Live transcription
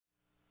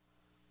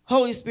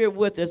Holy Spirit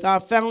with us.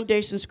 Our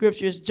foundation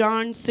scripture is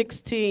John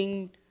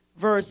 16,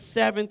 verse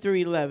 7 through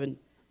 11,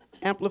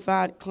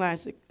 Amplified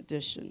Classic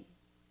Edition.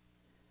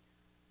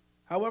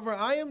 However,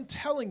 I am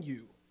telling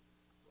you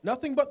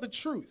nothing but the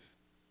truth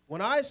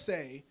when I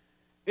say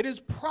it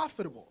is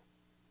profitable,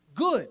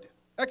 good,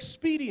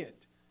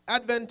 expedient,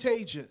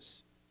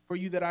 advantageous for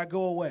you that I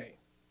go away.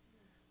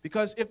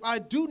 Because if I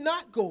do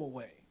not go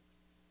away,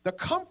 the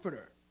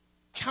Comforter,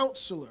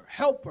 Counselor,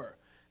 Helper,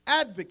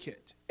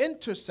 Advocate,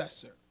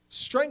 Intercessor,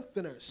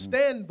 Strengthener,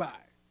 Standby,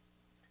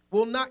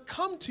 will not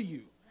come to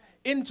you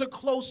into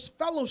close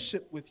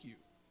fellowship with you.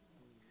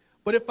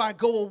 But if I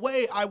go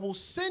away, I will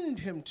send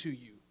him to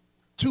you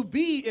to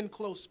be in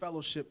close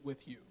fellowship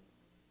with you.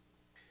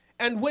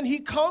 And when he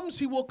comes,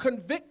 he will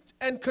convict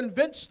and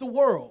convince the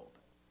world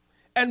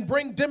and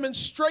bring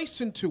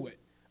demonstration to it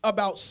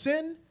about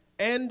sin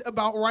and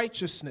about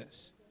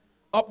righteousness,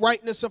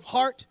 uprightness of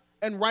heart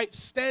and right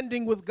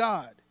standing with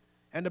God,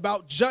 and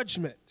about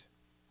judgment,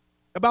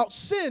 about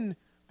sin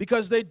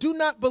because they do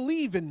not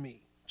believe in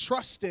me,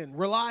 trust in,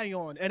 rely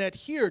on, and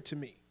adhere to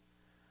me,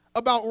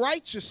 about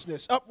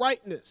righteousness,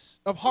 uprightness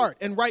of heart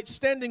and right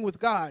standing with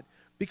God,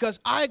 because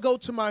I go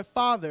to my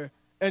Father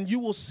and you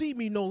will see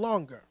me no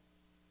longer,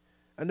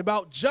 and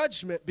about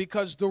judgment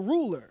because the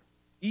ruler,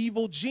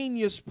 evil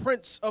genius,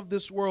 prince of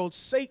this world,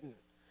 Satan,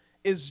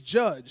 is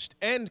judged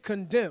and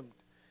condemned,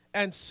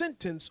 and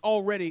sentence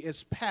already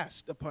is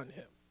passed upon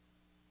him.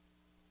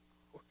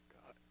 Oh,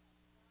 God.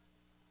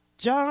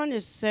 John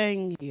is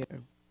saying here,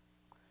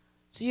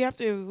 so you have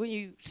to, when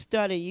you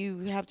study, you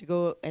have to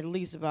go at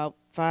least about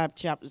 5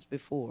 chapters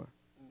before,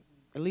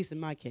 at least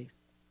in my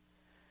case,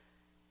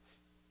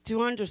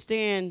 to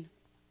understand.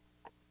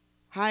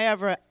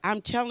 However, I'm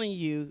telling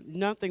you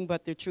nothing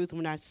but the truth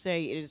when I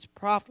say it is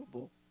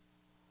profitable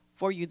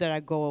for you that I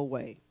go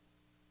away.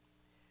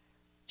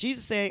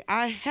 Jesus saying,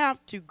 I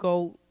have to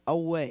go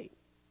away.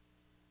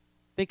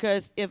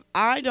 Because if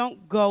I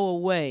don't go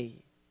away,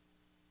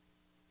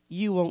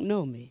 you won't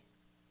know me.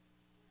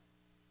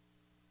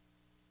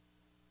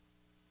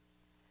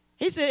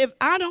 He said, if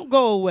I don't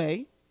go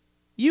away,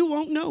 you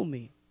won't know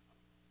me.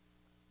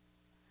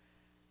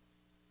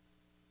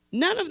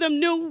 None of them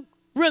knew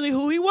really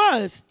who he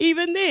was,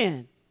 even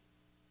then.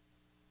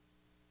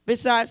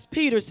 Besides,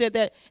 Peter said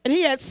that, and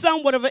he had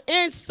somewhat of an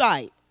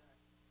insight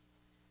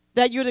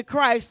that you're the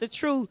Christ, the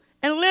true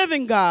and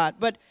living God.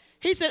 But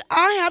he said,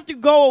 I have to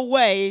go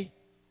away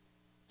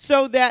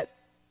so that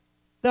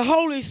the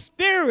Holy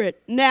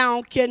Spirit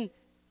now can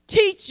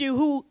teach you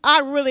who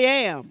I really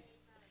am.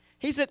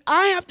 He said,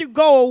 I have to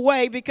go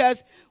away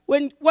because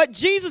what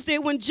Jesus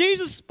did, when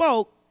Jesus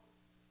spoke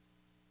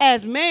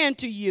as man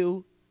to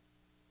you,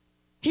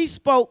 he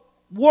spoke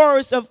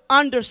words of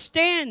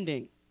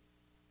understanding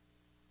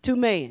to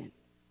man.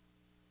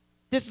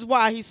 This is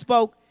why he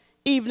spoke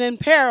even in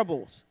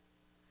parables.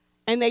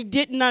 And they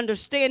didn't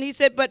understand. He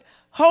said, but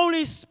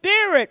Holy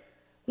Spirit,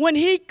 when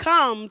he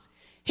comes,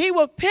 he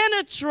will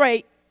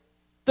penetrate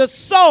the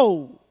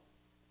soul.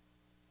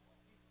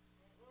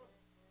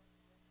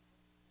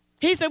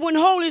 He said, when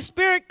Holy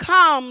Spirit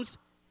comes,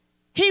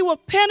 he will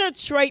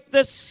penetrate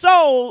the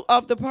soul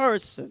of the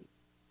person,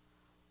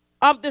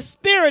 of the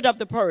spirit of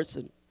the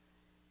person.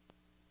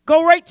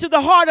 Go right to the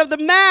heart of the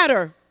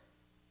matter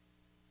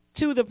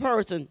to the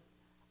person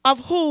of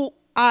who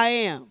I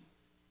am.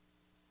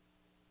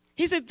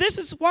 He said, this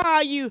is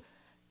why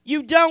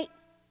you don't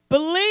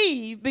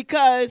believe,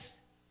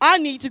 because I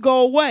need to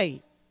go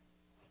away.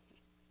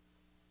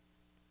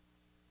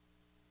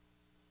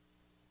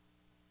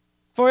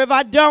 For if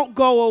I don't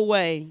go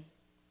away,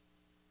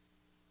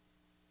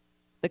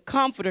 the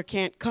Comforter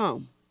can't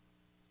come.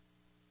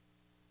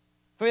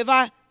 For if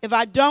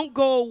I don't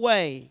go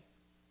away,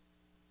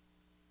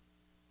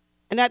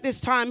 and at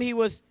this time he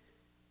was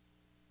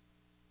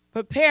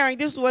preparing,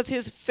 this was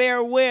his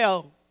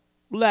farewell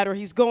letter.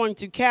 He's going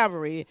to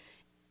Calvary.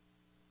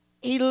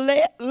 He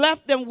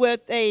left them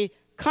with a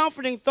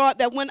comforting thought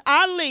that when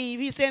I leave,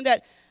 he's saying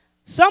that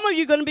some of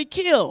you are going to be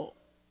killed.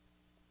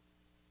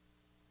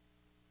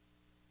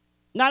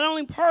 Not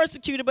only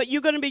persecuted, but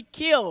you're going to be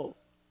killed.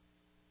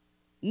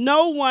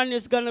 No one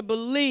is going to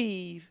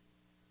believe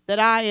that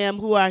I am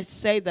who I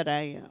say that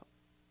I am.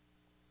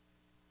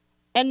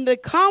 And the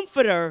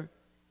Comforter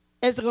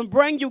is going to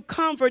bring you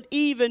comfort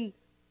even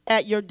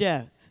at your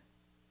death.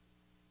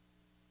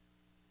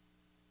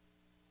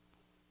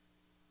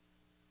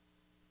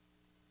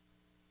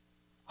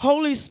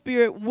 Holy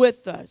Spirit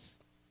with us.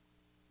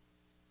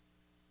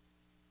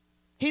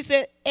 He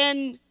said,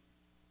 and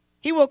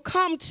he will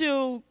come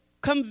to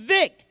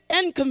convict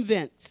and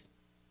convince.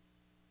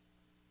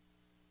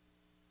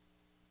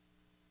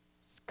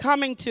 He's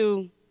coming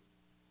to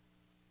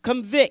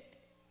convict.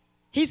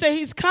 He said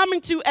he's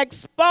coming to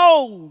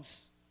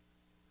expose.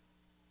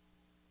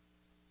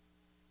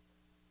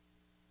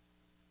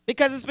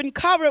 Because it's been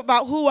covered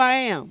about who I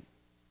am.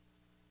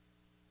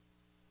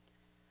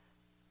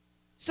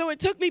 So it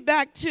took me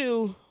back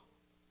to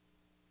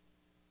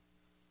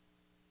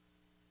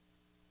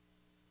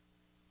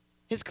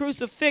his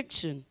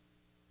crucifixion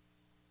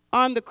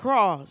on the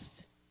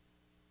cross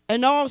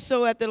And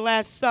also at the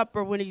Last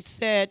Supper when he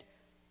said,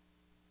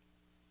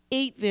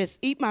 eat this,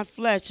 eat my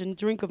flesh and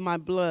drink of my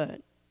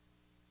blood.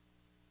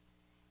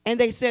 And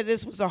they said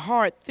this was a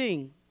hard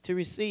thing to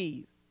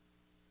receive.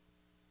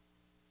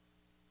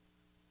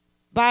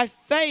 By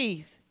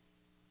faith,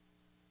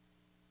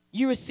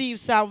 you receive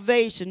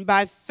salvation.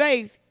 By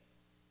faith,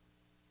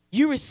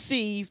 you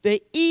receive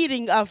the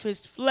eating of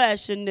his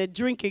flesh and the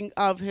drinking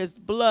of his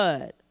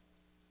blood.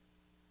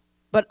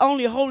 But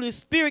only Holy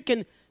Spirit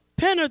can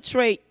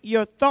penetrate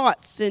your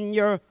thoughts and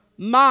your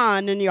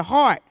mind and your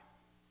heart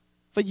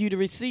for you to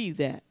receive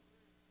that.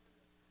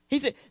 He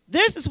said,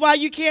 this is why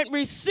you can't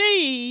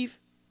receive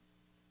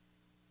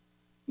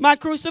my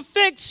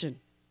crucifixion.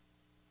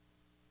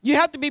 You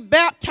have to be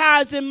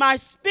baptized in my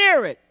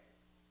spirit.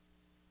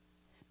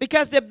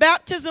 Because the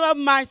baptism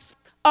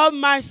of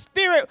my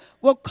spirit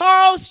will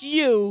cause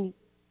you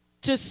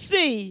to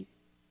see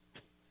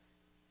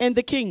in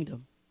the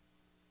kingdom.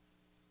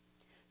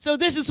 So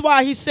this is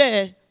why he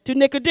said to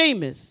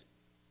Nicodemus,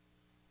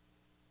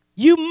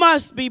 you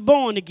must be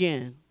born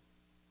again.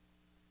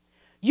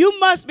 You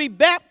must be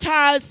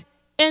baptized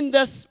in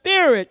the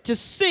Spirit to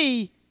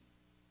see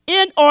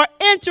in or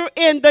enter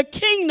in the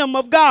kingdom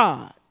of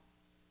God.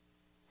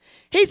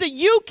 He said,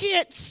 you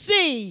can't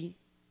see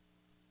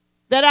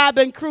that I've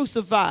been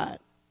crucified.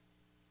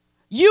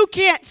 You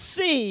can't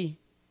see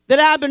that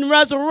I've been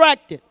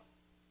resurrected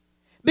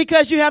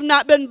because you have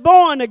not been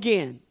born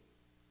again.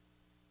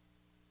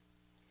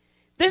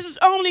 This is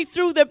only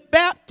through the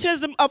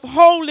baptism of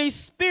Holy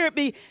Spirit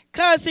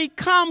because he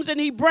comes and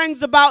he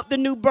brings about the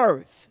new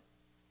birth.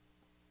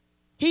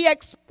 He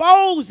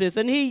exposes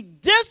and he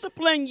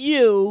disciplines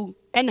you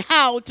and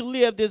how to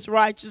live this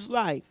righteous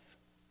life.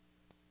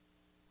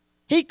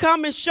 He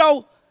comes and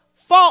show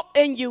fault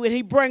in you and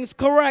he brings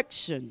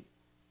correction.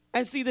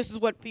 And see, this is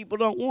what people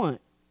don't want.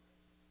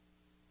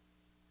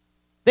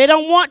 They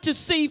don't want to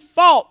see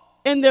fault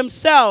in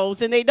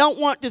themselves and they don't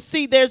want to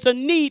see there's a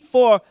need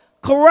for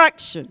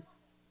correction.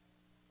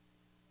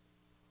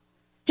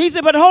 He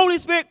said, but Holy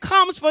Spirit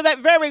comes for that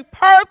very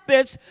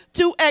purpose,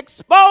 to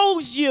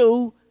expose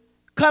you,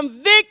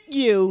 convict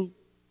you,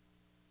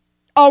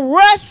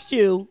 arrest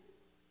you,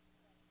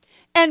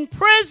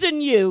 imprison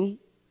you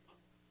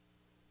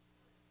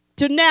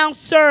to now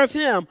serve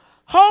him.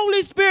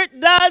 Holy Spirit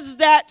does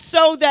that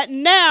so that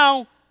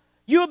now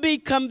you'll be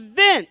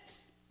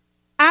convinced.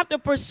 I have to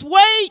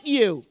persuade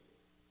you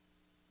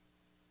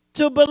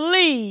to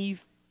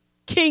believe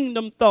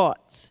kingdom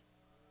thoughts.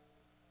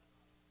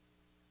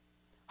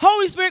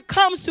 Holy Spirit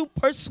comes to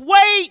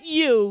persuade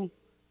you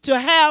to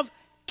have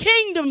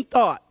kingdom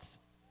thoughts.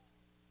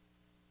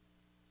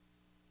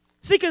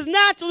 See, because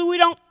naturally we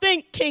don't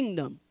think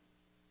kingdom.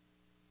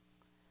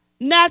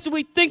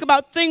 Naturally we think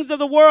about things of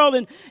the world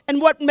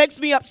and what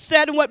makes me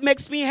upset and what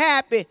makes me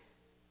happy.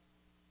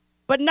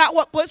 But not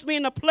what puts me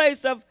in a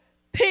place of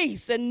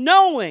peace and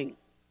knowing.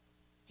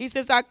 He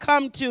says, I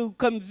come to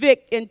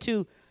convict and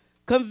to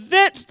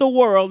convince the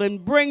world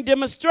and bring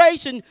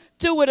demonstration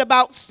to it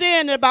about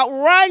sin and about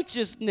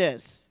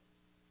righteousness.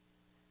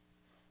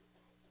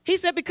 He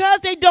said, because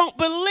they don't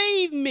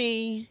believe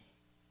me,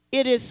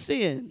 it is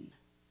sin.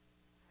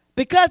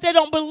 Because they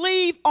don't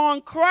believe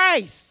on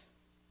Christ,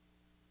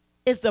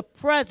 it's the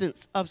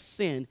presence of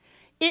sin.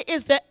 It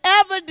is the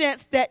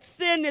evidence that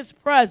sin is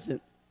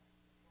present.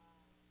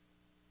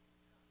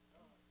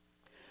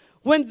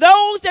 When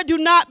those that do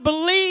not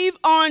believe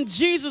on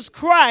Jesus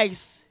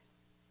Christ,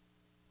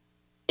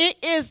 it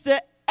is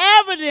the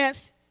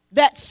evidence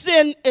that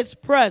sin is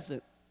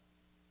present.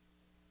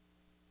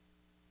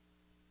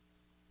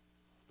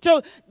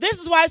 So this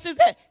is why it says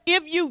that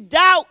if you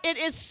doubt, it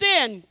is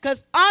sin,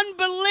 because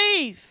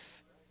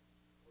unbelief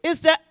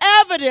is the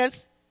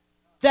evidence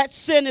that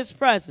sin is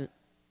present.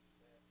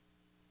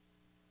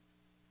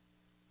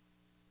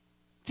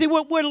 See,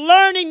 we're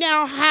learning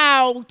now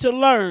how to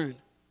learn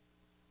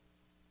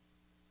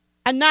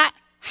and not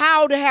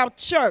how to have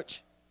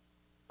church.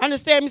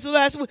 Understand me,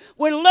 Celeste?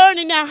 We're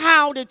learning now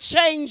how to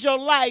change your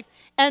life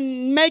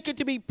and make it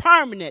to be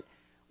permanent.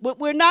 But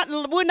we're not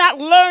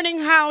learning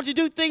how to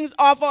do things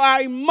off of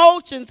our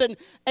emotions and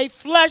a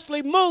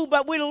fleshly move,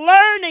 but we're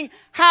learning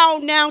how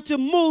now to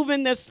move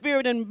in the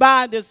Spirit and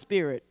by the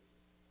Spirit.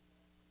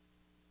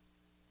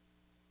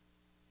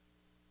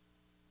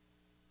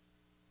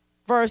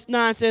 Verse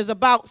 9 says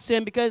about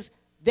sin, because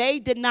they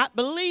did not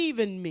believe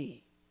in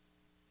me.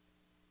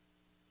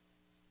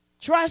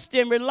 Trust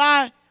and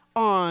rely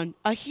on,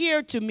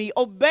 adhere to me,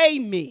 obey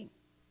me.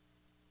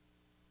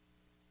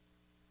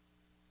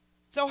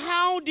 So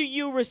how do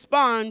you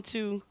respond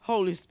to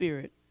Holy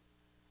Spirit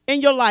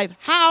in your life?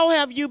 How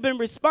have you been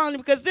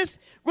responding? Because this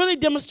really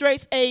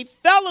demonstrates a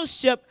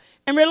fellowship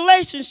and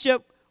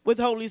relationship with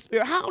Holy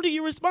Spirit. How do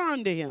you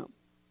respond to him?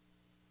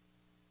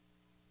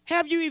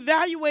 Have you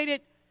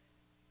evaluated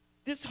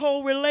this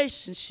whole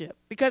relationship?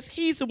 Because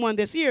he's the one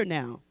that's here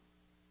now,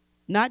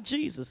 not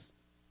Jesus,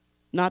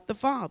 not the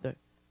Father.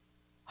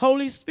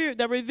 Holy Spirit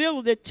that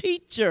revealed the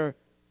teacher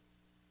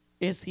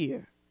is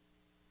here.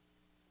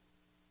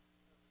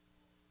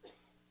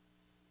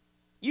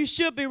 You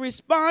should be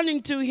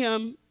responding to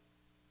him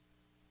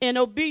in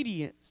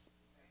obedience.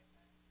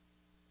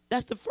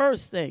 That's the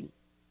first thing.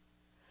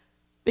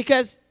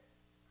 Because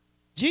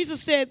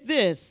Jesus said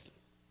this,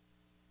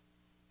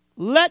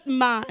 let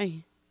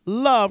my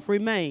love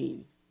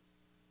remain.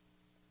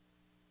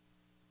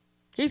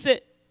 He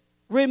said,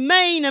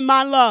 remain in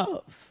my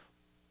love.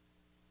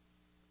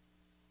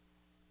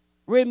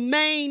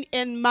 Remain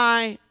in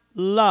my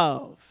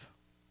love.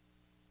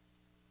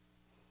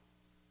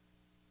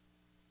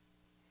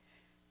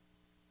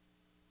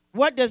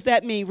 What does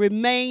that mean?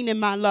 Remain in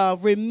my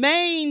love.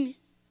 Remain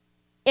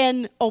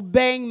in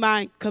obeying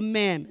my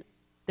commandment.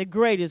 The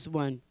greatest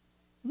one,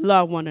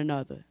 love one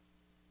another.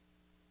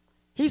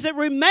 He said,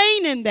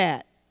 remain in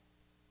that.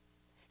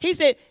 He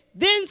said,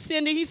 then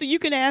Cindy, he said, you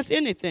can ask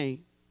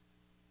anything.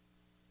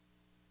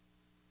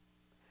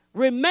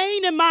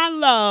 Remain in my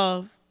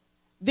love,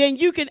 then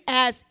you can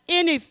ask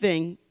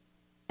anything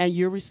and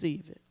you'll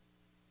receive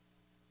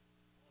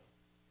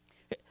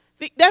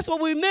it. That's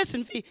what we're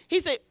missing. He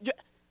said,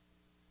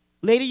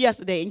 later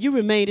yesterday, and you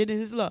remained in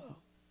his love.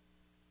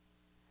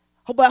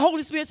 But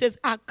Holy Spirit says,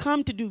 I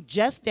come to do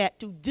just that,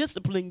 to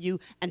discipline you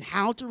and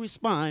how to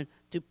respond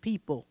to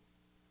people.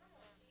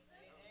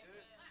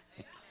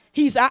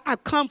 I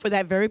come for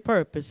that very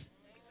purpose.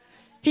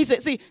 He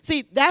said, see,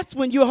 that's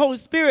when you're Holy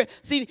Spirit.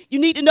 See, you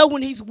need to know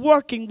when he's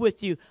working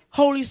with you.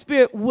 Holy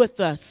Spirit with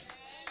us.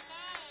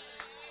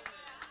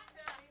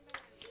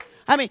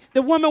 I mean,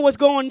 the woman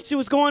she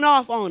was going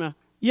off on her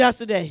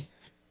yesterday.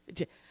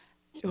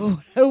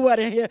 What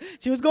in here?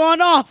 She was going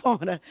off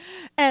on her.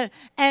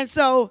 And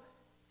so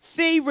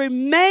she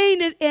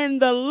remained in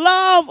the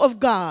love of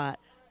God.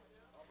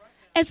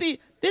 And see,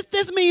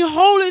 this means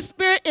Holy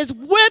Spirit is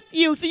with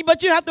you. See,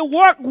 but you have to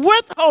work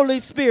with Holy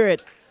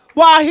Spirit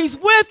while he's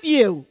with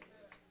you.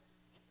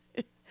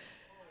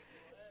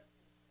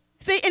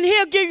 See, and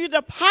he'll give you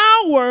the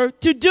power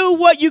to do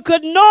what you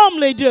could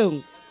normally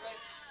do.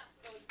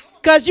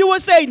 Because you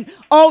would say,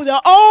 oh,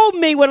 the old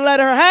me would let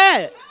her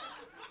have it.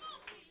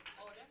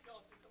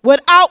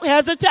 Without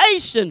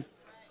hesitation.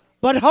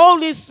 But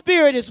Holy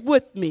Spirit is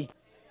with me.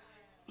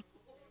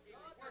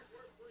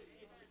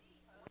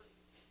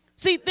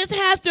 See, this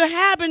has to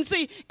happen.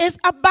 See, it's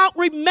about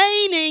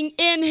remaining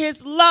in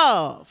his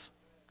love.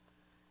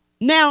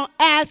 Now,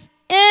 ask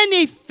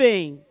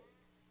anything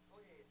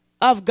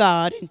of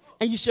God,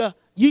 and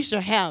you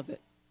shall have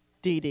it,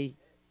 Dee Dee.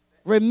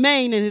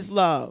 Remain in his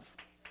love.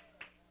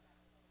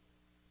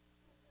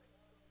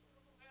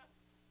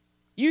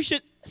 You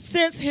should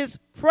sense his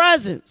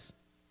presence,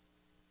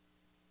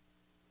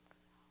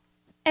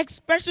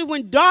 especially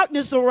when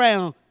darkness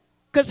around.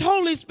 Because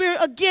Holy Spirit,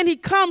 again, he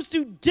comes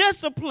to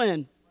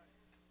discipline.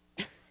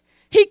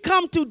 He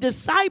comes to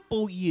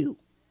disciple you.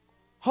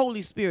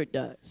 Holy Spirit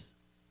does.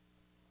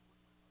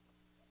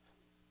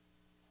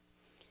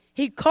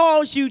 He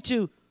calls you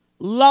to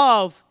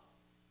love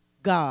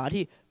God.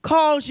 He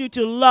calls you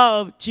to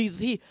love Jesus.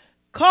 He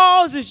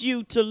causes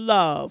you to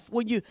love.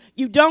 When you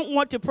don't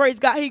want to praise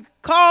God, he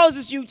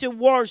causes you to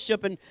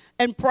worship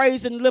and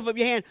praise and lift up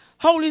your hand.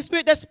 Holy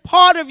Spirit, that's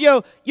part of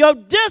your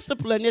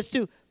discipline, is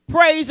to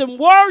praise and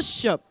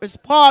worship. It's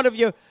part of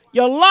your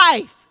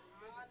life.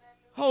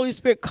 Holy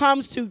Spirit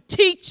comes to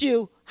teach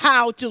you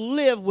how to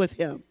live with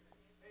him.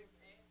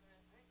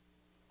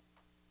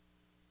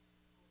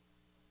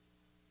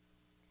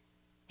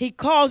 He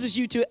causes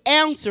you to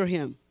answer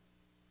him.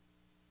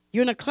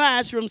 You're in a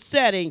classroom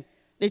setting.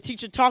 The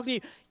teacher talking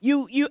to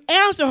you. You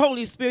answer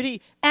Holy Spirit.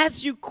 He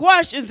asks you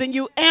questions and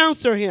you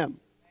answer him.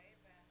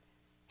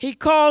 He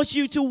calls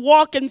you to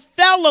walk in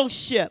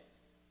fellowship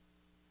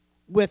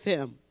with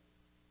him.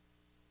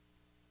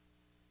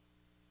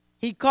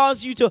 He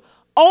calls you to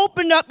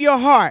open up your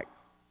heart.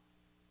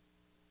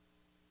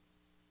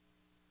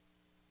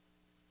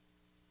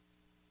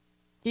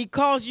 He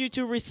calls you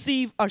to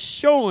receive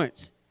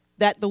assurance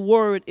that the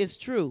word is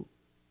true.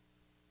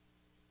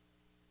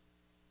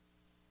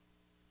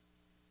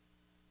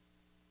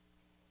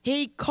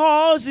 He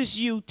causes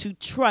you to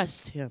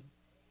trust him.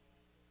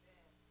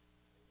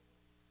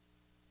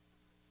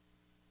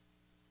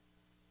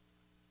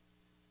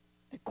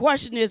 The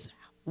question is,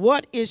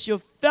 what is your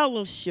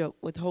fellowship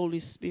with Holy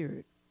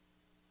Spirit?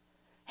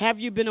 Have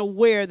you been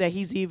aware that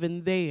he's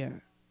even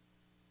there?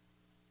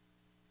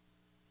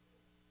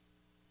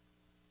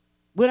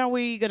 When are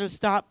we going to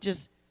stop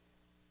just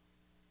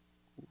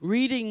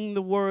reading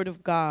the word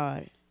of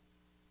God?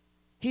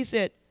 He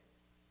said,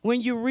 when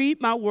you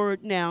read my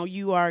word now,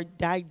 you are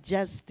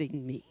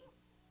digesting me.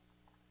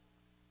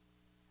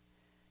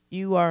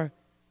 You are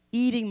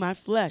eating my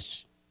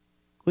flesh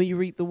when you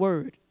read the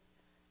word.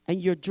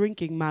 And you're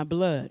drinking my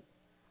blood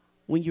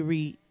when you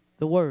read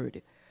the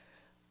word.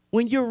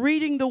 When you're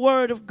reading the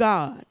word of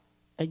God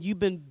and you've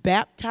been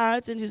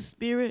baptized in his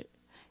spirit,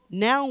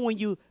 now when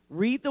you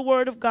read the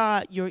word of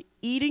God, you're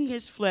eating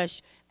his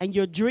flesh and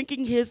you're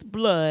drinking his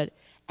blood,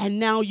 and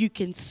now you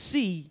can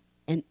see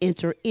and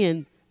enter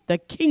in the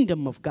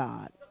kingdom of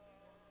God.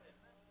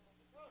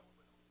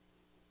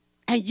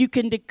 And you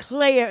can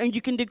declare and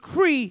you can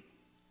decree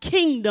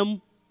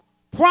kingdom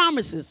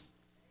promises.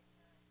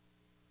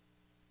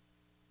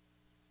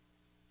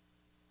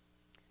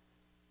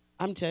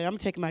 I'm telling you, I'm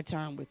taking my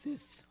time with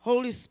this.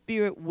 Holy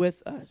Spirit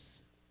with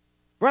us.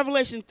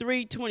 Revelation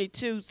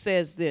 3:22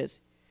 says this.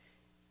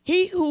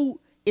 He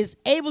who is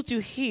able to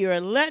hear,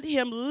 let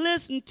him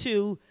listen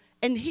to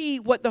and heed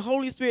what the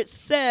Holy Spirit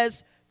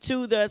says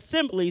to the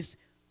assemblies,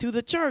 to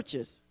the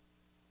churches.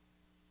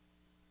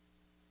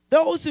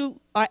 Those who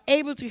are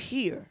able to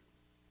hear,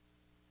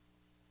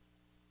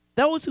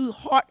 those whose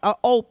heart are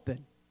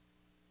open,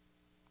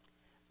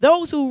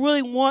 those who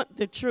really want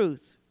the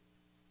truth,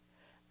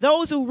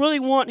 those who really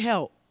want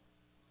help,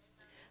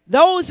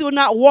 those who are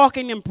not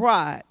walking in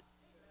pride.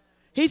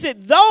 He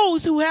said,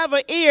 those who have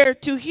an ear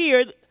to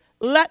hear,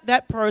 let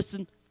that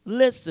person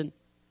listen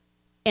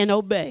and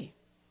obey.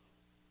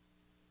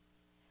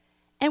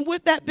 And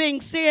with that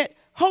being said,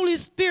 Holy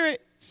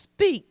Spirit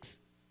speaks.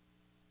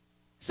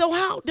 So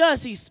how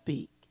does he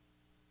speak?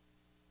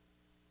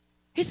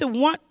 He said,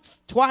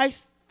 once,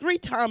 twice, 3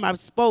 times I've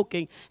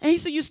spoken. And he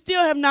said, you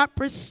still have not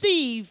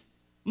perceived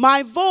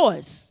my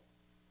voice.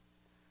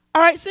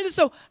 All right,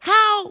 so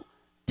how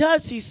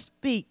does he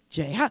speak,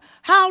 Jay?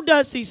 How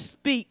does he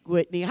speak,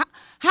 Whitney?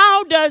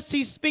 How does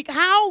he speak?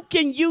 How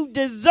can you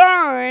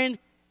discern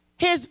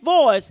his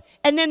voice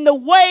and in the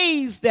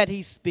ways that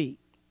he speaks?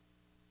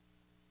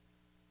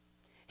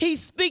 He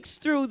speaks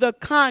through the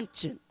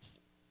conscience.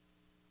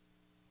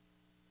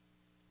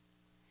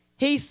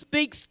 He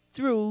speaks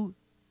through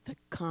the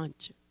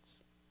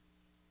conscience.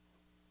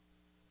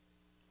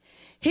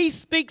 He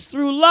speaks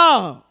through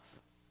love.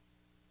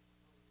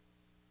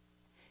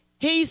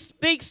 He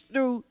speaks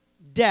through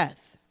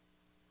death.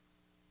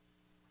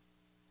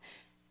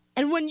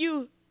 And when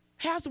you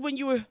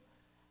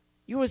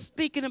were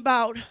speaking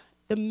about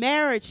the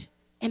marriage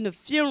and the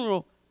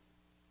funeral,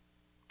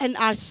 and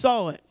I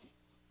saw it.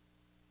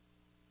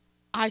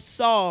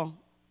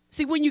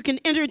 See, when you can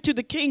enter into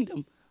the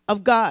kingdom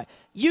of God,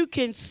 you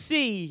can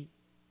see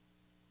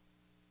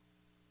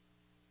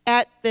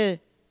I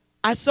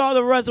saw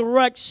the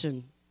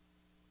resurrection,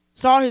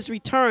 saw his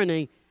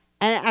returning,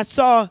 and I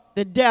saw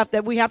the death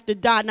that we have to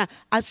die. Now,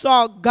 I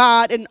saw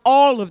God in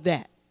all of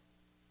that,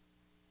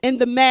 in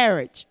the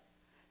marriage.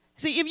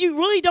 See, if you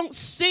really don't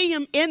see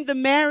him in the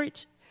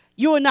marriage,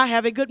 you will not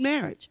have a good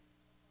marriage.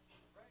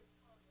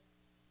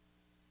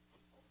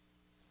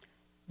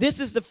 This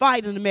is the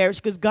fight in the marriage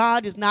because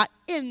God is not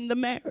in the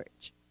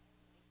marriage.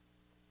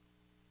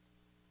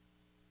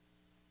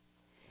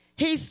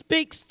 He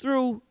speaks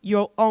through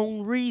your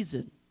own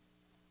reason.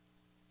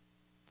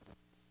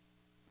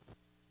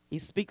 He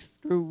speaks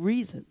through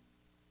reason.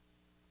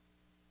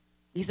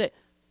 He said,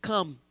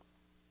 come,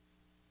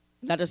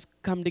 let us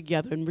come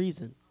together and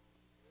reason.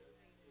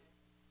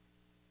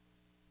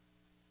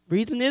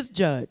 Reason is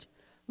judge.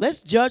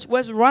 Let's judge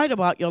what's right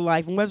about your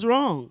life and what's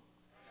wrong.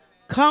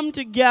 Come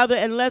together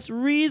and let's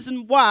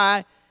reason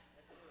why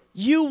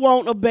you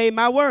won't obey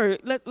my word.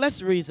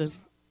 Let's reason.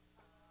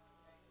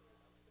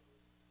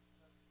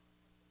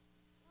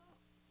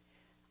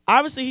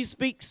 Obviously, he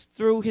speaks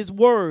through his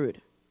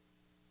word.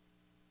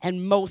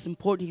 And most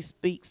important, he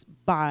speaks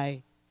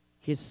by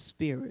his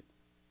spirit.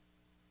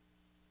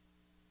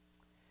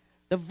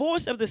 The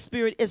voice of the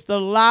Spirit is the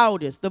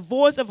loudest. The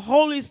voice of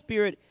Holy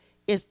Spirit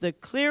is the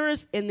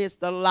clearest and it's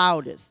the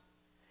loudest.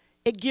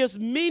 It gives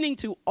meaning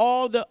to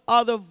all the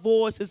other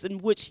voices in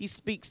which he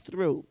speaks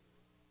through.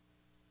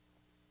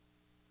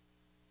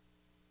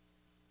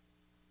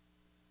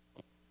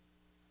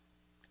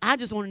 I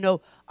just want to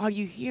know, are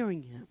you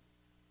hearing him?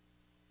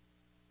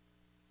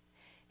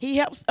 He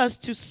helps us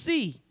to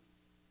see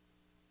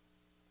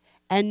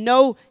and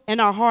know in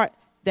our heart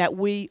that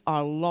we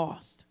are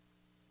lost.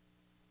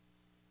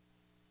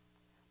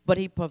 But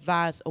he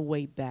provides a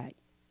way back.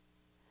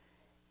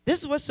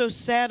 This is what's so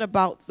sad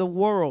about the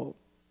world,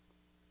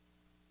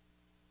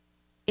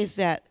 is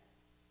that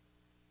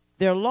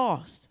they're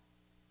lost.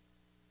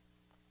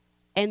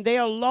 And they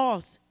are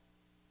lost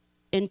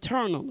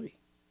internally.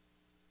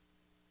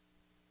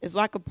 It's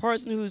like a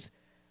person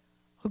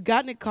who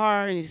got in a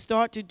car and you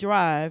start to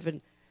drive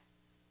and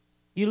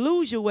you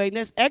lose your way, and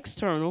that's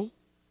external,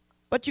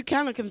 but you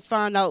kind of can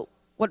find out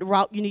what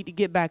route you need to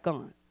get back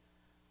on.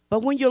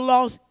 But when you're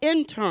lost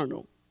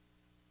internal,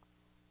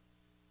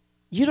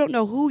 you don't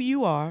know who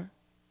you are.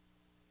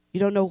 You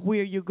don't know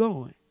where you're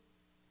going.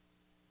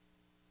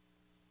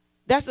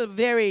 That's a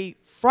very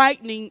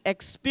frightening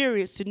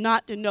experience to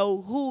not to know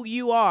who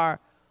you are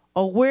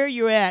or where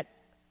you're at,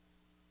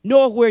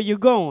 nor where you're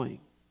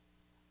going.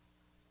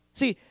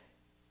 See,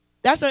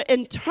 that's an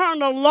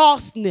internal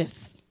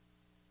lostness.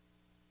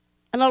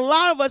 And a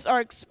lot of us are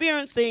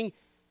experiencing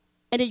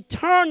an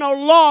eternal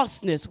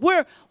lostness.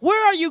 Where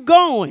are you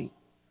going?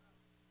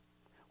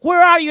 Where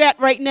are you at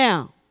right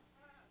now?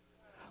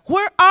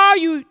 Where are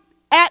you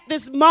at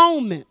this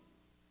moment?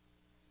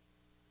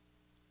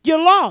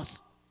 You're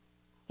lost.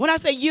 When I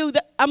say you,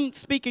 I'm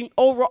speaking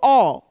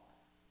overall.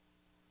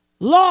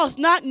 Lost,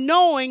 not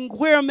knowing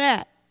where I'm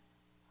at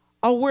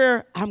or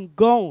where I'm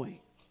going.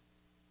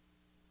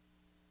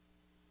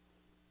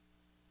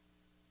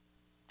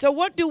 So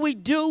what do we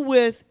do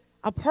with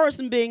a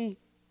person being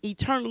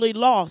eternally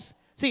lost?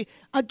 See,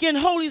 again,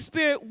 Holy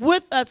Spirit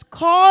with us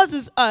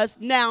causes us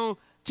now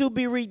to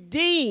be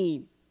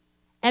redeemed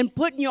and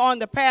putting you on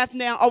the path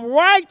now of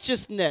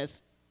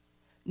righteousness,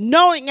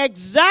 knowing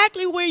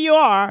exactly where you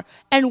are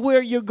and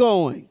where you're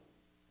going.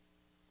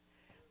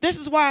 This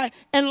is why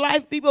in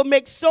life people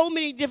make so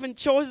many different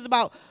choices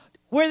about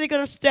where they're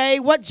going to stay,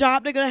 what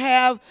job they're going to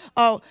have.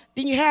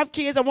 Then you have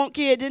kids. I want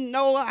kids.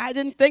 I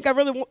didn't think I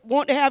really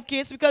want to have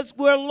kids because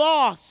we're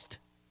lost.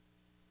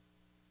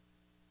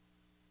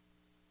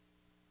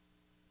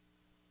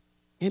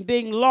 And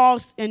being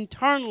lost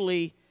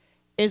internally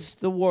is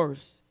the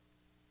worst.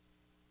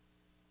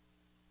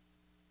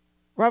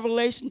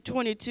 Revelation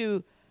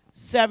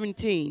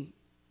 22:17.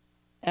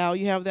 Al,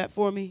 you have that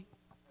for me?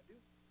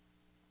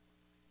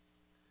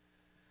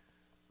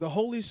 The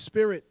Holy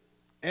Spirit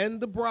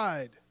and the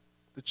bride,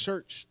 the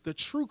church, the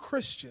true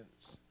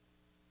Christians,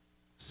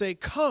 say,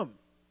 come.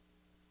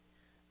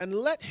 And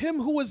let him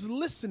who is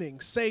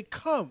listening say,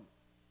 come.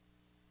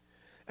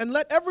 And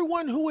let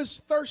everyone who is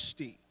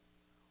thirsty,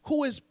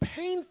 who is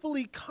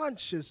painfully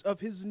conscious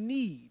of his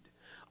need,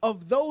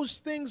 of those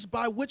things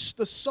by which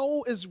the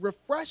soul is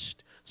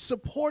refreshed,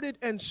 supported,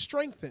 and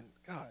strengthened,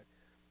 God.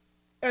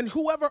 And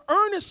whoever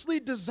earnestly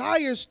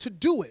desires to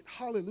do it,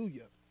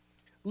 hallelujah,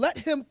 let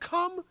him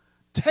come,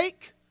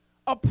 take,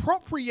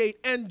 appropriate,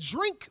 and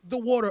drink the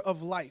water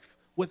of life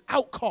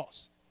without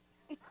cost.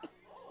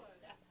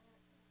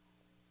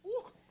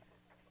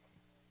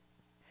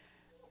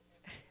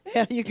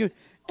 Yeah, you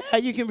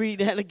can read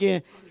that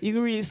again. You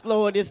can read it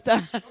slower this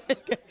time.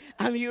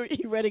 You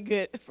read it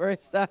good the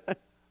first time.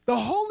 The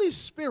Holy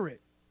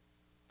Spirit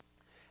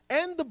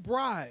and the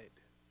bride,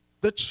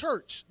 the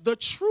church, the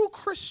true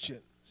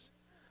Christians,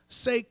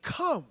 say,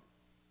 come.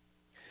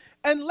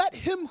 And let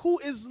him who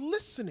is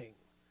listening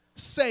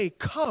say,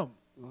 come.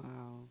 Wow.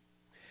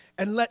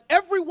 And let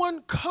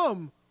everyone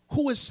come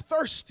who is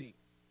thirsty,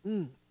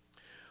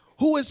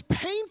 who is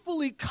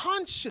painfully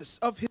conscious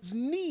of his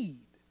need,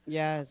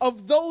 yes,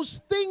 of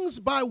those things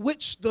by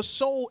which the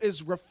soul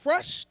is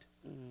refreshed,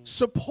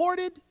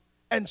 supported,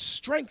 and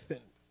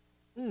strengthened.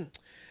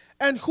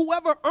 And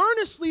whoever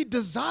earnestly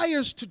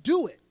desires to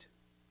do it,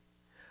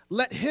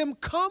 let him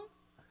come,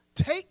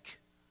 take,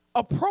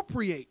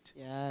 appropriate,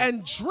 yes,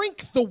 and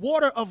drink the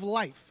water of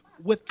life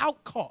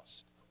without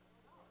cost.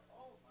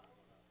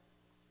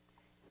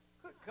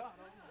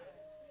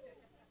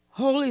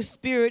 Holy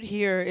Spirit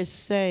here is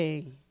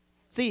saying,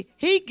 see,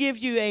 he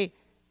gives you a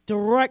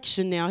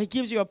direction now. He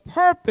gives you a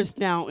purpose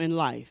now in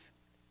life.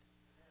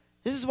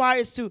 This is why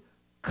it's to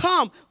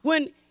come.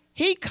 When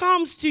he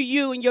comes to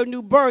you in your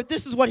new birth,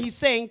 this is what he's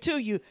saying to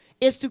you,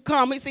 is to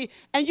come. You see,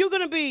 and you're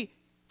going to be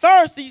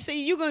thirsty. You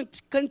see, you're going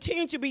to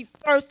continue to be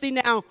thirsty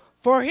now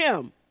for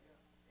him.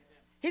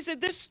 He said,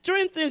 this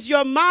strengthens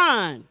your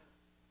mind,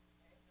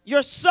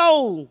 your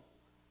soul,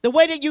 the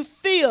way that you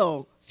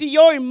feel. See,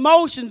 your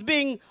emotions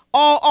being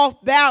all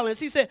off balance.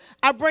 He said,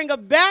 I bring a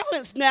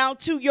balance now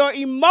to your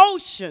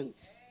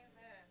emotions.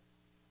 Amen.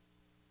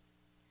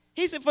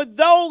 He said, for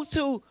those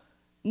who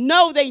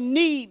know they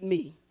need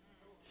me.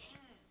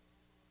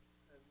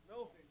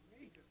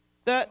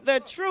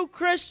 The true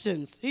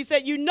Christians. He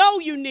said, you know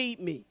you need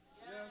me.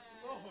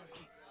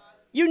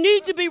 You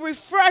need to be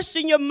refreshed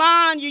in your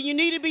mind. You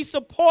need to be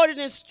supported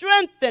and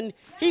strengthened.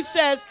 He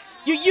says,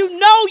 you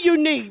know you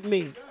need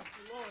me.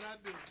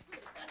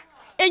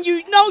 And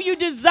you know you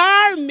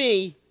desire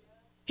me.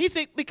 He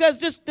said, because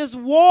this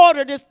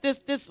water,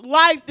 this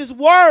life, this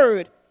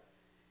word,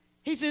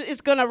 he said,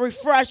 it's going to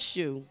refresh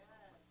you.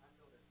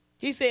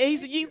 He said,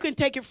 you can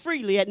take it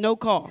freely at no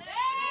cost.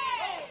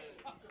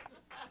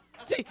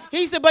 See,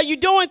 he said, but you're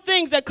doing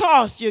things that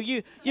cost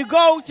you. You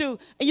go to,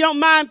 and you don't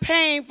mind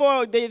paying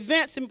for the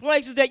events and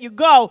places that you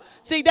go.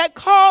 See, that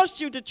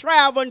costs you to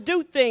travel and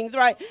do things,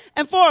 right?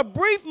 And for a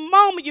brief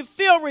moment, you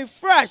feel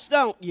refreshed,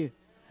 don't you?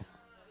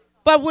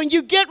 But when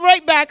you get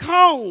right back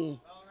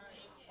home,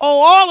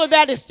 all of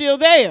that is still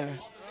there.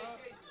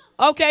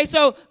 Okay,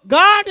 so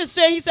God is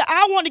saying, he said,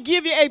 I want to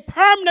give you a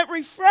permanent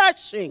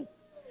refreshing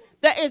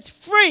that is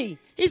free.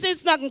 He said,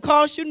 it's not going to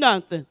cost you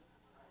nothing.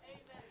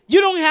 You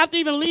don't have to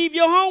even leave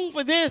your home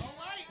for this.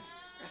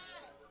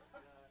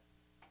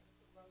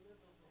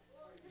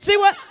 See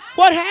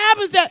what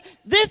happens that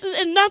this is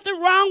and nothing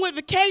wrong with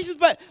vacations,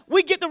 but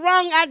we get the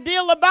wrong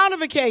idea about a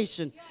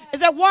vacation.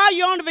 Is that while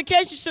you're on the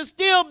vacation, you should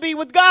still be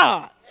with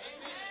God.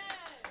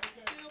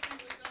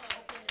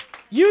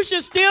 You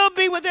should still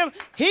be with him.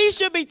 He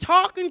should be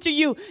talking to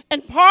you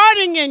and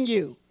parting in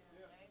you.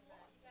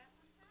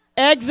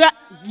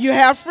 You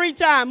have free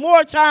time,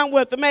 more time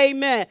with him.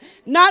 Amen.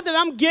 Not that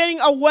I'm getting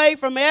away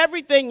from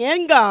everything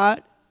in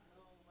God.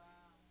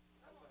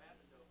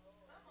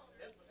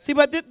 See,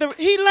 but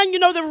he letting you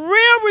know the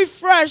real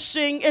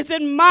refreshing is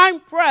in my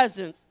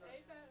presence.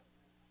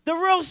 The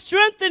real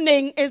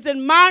strengthening is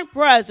in my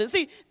presence.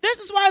 See, this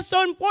is why it's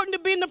so important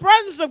to be in the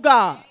presence of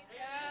God.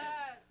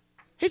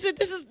 He said,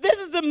 this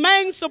is the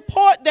main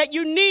support that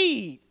you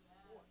need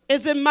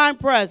is in my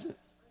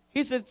presence.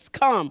 He said,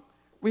 come,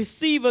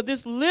 receive of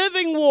this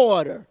living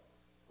water,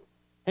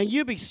 and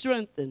you'll be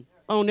strengthened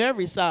on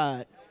every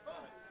side.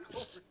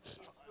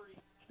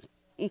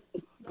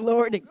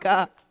 Glory to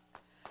God.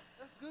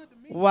 That's good to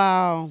me.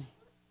 Wow.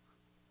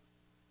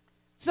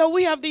 So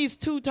we have these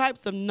two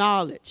types of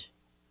knowledge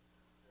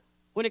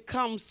when it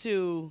comes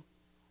to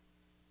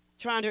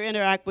trying to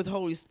interact with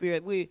Holy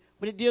Spirit. When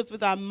it deals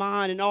with our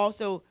mind and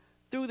also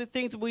through the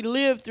things that we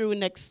live through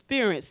and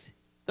experience,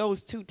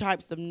 those two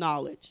types of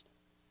knowledge.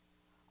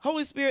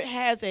 Holy Spirit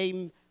has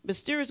a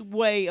mysterious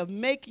way of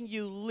making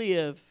you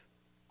live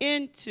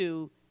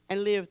into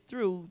and live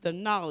through the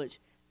knowledge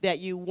that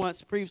you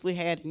once previously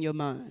had in your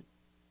mind.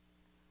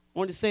 I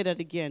want to say that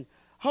again.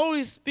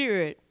 Holy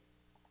Spirit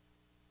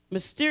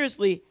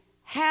mysteriously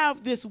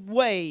have this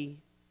way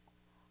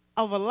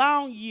of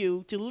allowing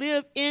you to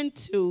live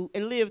into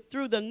and live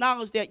through the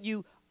knowledge that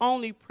you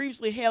only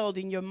previously held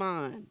in your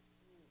mind.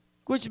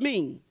 Which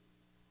means,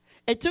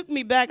 it took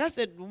me back. I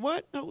said,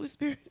 what, Holy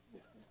Spirit?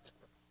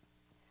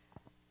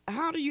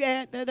 How do you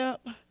add that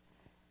up?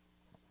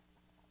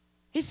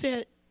 He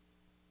said,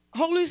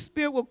 Holy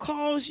Spirit will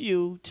cause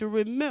you to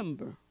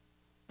remember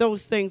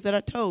those things that I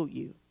told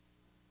you.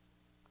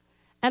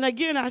 And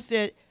again, I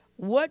said,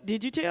 what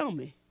did you tell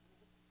me?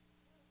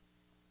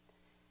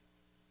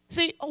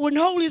 See, when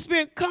Holy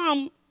Spirit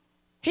comes,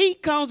 he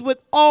comes with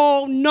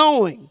all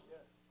knowing.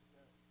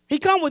 He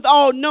comes with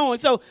all knowing.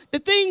 So the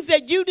things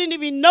that you didn't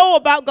even know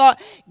about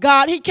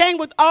God, he came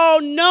with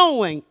all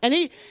knowing. And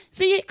he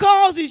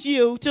causes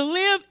you to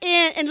live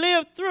in and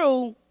live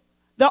through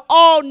the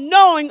all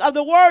knowing of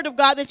the word of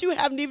God that you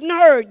haven't even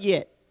heard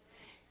yet.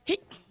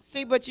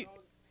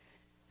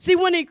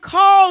 When he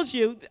calls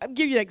you, I'll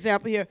give you an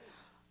example here.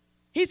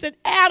 He said,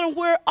 Adam,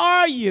 where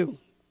are you?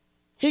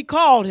 He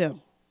called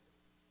him.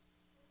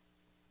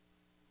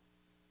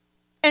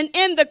 And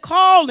in the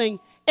calling,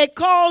 it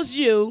calls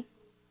you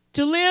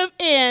to live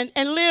in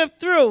and live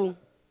through.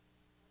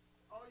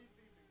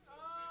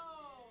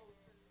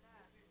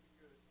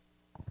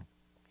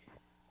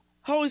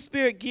 Holy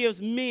Spirit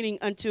gives meaning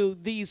unto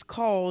these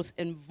calls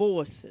and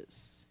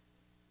voices.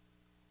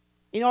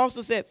 He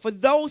also said, for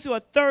those who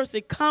are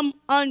thirsty, come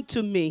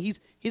unto me.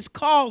 He's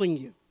calling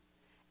you.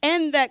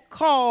 And that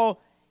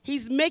call,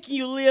 he's making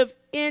you live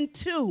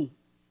into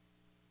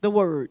the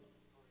word.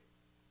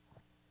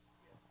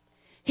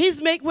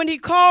 When he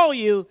call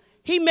you,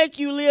 he make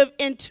you live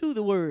into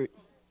the word.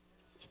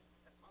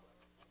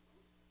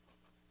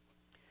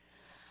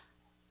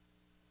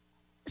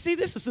 See,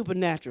 this is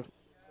supernatural.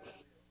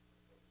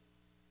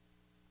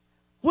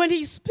 When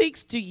he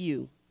speaks to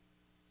you,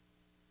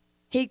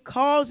 he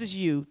causes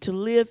you to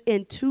live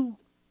into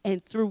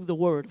and through the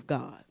word of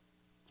God.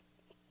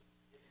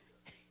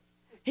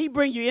 He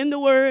bring you in the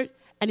word,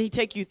 and he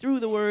take you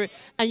through the word,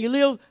 and you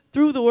live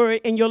through the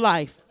word in your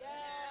life.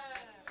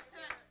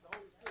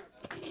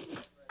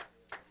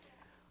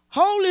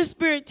 Holy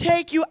Spirit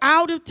take you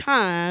out of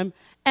time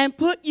and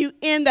put you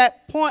in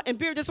that point and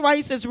period. That's why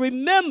he says,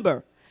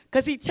 remember,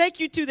 because he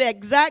take you to the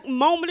exact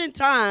moment in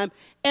time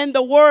in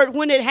the word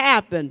when it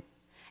happened.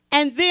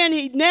 And then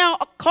he now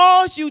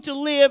calls you to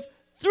live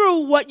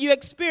through what you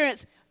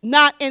experienced,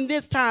 not in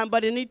this time,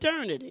 but in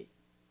eternity.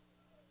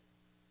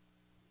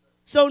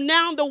 So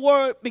now the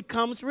word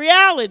becomes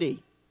reality.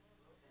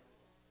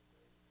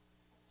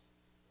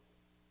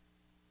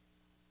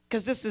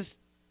 Because this is,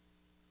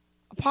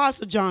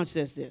 Apostle John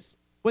says this.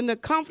 When the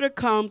Comforter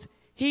comes,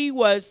 he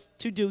was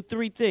to do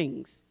three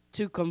things: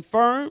 to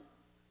confirm,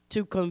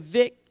 to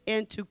convict,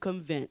 and to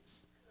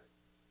convince.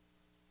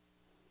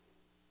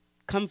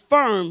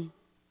 Confirm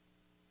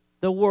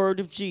the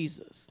word of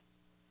Jesus.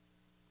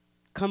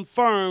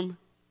 Confirm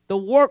the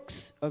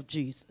works of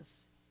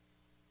Jesus.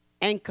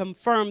 And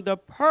confirm the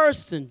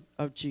person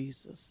of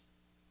Jesus.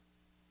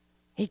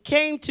 He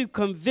came to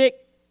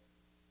convict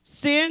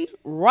sin,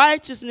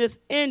 righteousness,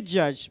 and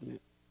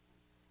judgment.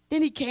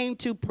 Then he came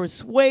to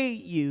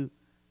persuade you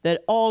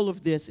that all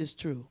of this is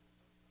true.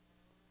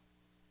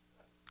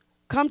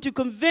 Come to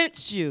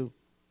convince you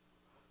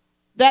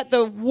that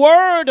the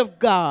word of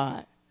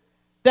God,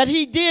 that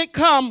he did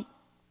come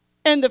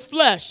in the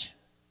flesh,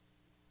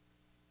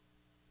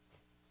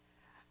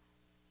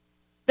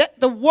 that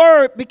the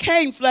word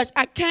became flesh.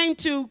 I came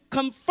to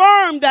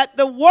confirm that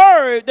the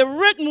word, the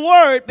written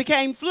word,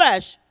 became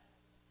flesh.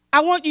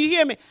 I want you to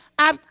hear me.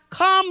 I've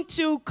come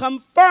to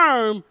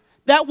confirm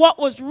that what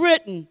was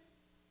written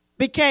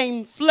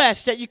became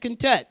flesh that you can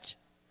touch.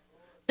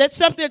 That's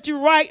something that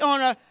you write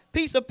on a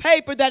piece of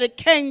paper, that it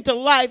came to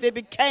life. It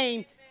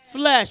became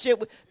flesh.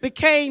 It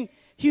became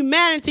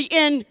humanity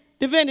in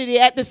divinity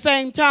at the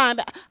same time.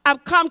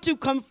 I've come to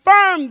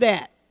confirm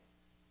that.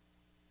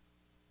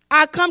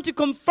 I come to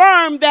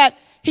confirm that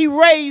he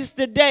raised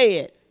the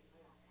dead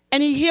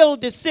and he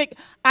healed the sick.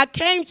 I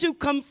came to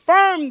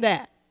confirm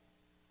that.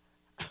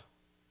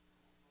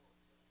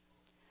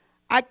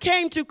 I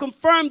came to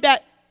confirm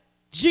that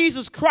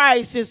Jesus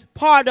Christ is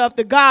part of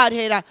the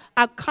Godhead.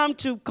 I come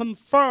to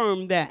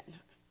confirm that,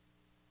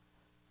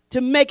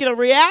 to make it a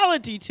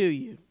reality to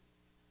you.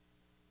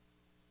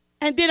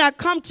 And then I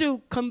come to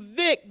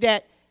convict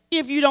that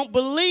if you don't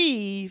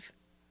believe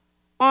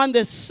on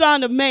the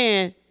Son of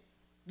Man,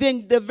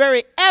 then the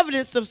very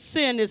evidence of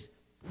sin is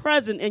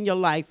present in your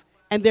life,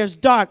 and there's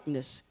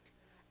darkness.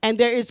 and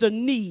there is a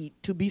need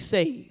to be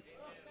saved.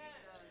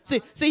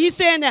 See, he's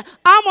saying that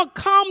I'm going to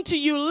come to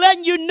you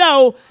letting you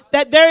know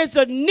that there is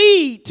a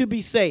need to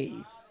be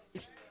saved.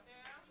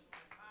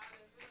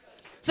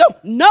 So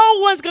no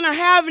one's going to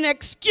have an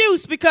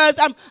excuse because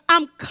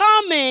I'm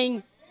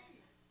coming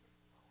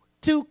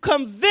to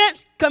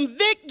convict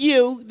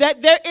you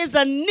that there is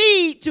a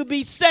need to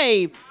be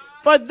saved.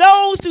 For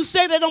those who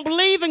say they don't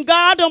believe in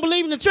God, don't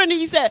believe in the Trinity,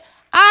 he said,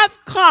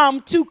 I've come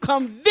to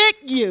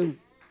convict you.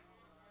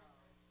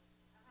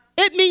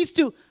 It means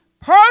to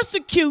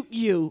persecute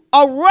you,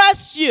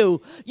 arrest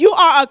you. You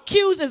are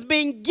accused as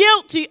being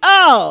guilty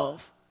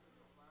of.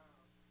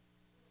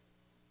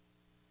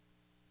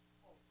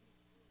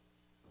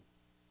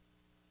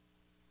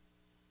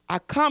 I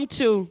come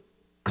to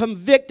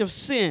convict of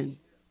sin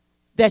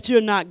that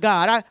you're not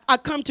God. I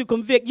come to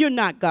convict you're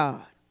not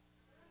God.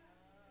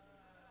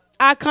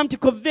 I come to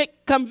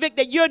convict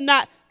that you're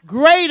not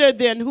greater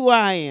than who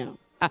I am.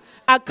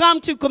 I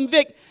come to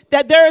convict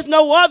that there is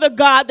no other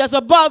God that's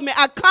above me.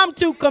 I come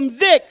to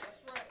convict.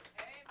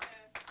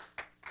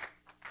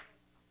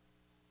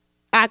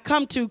 I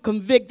come to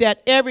convict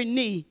that every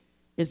knee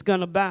is going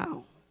to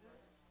bow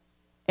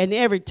and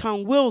every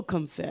tongue will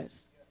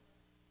confess.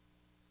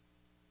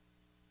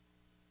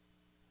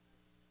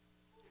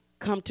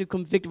 Come to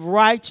convict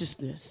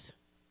righteousness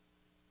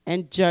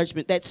and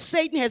judgment, that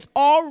Satan has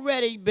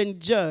already been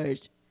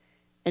judged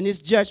and his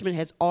judgment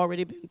has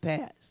already been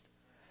passed.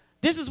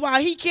 This is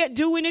why he can't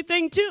do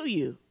anything to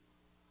you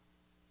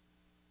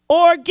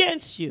or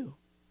against you,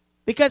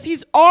 because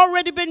he's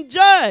already been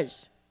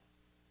judged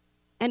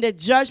and the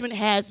judgment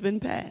has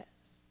been passed.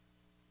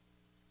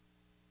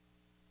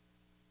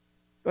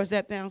 What's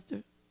that,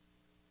 Pastor?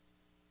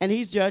 And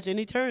he's judged in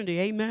eternity.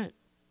 Amen.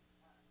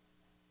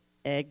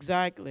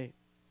 Exactly.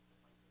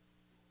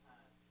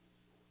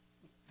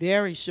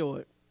 Very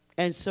short.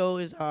 And so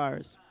is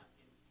ours.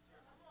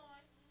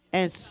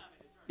 And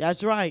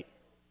that's right.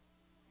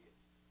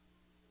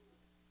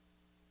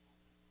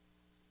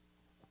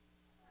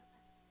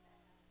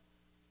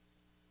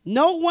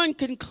 No one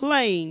can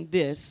claim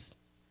this.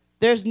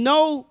 There's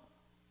no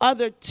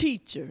other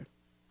teacher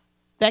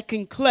that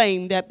can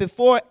claim that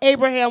before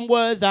Abraham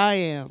was, I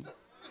am.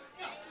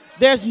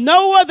 There's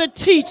no other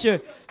teacher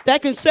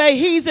that can say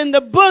he's in the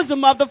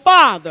bosom of the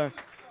Father.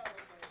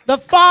 The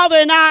Father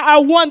and I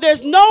are one.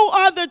 There's no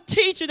other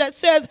teacher that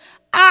says,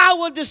 I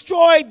will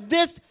destroy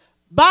this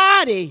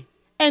body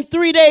in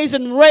 3 days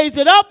and raise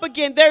it up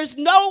again. There's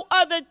no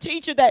other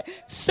teacher that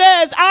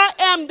says, I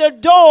am the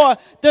door,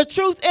 the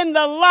truth, and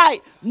the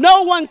light.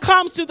 No one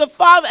comes to the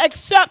Father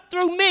except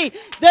through me.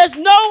 There's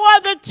no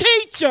other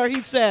teacher, he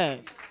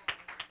says.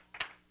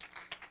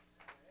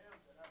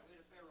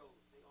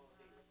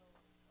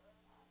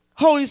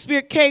 Holy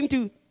Spirit came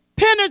to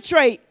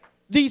penetrate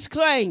these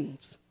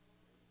claims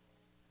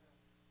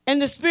in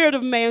the spirit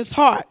of man's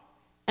heart.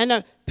 And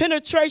the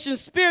penetration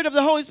spirit of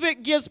the Holy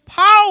Spirit gives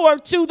power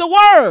to the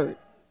word.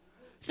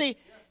 See,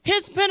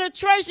 his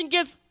penetration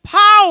gives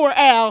power,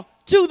 Al,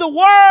 to the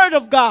word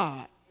of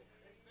God.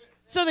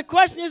 So the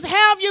question is,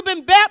 have you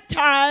been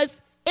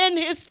baptized in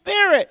his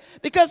spirit?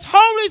 Because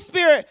Holy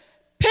Spirit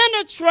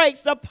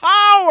penetrates the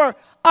power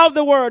of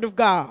the word of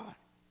God.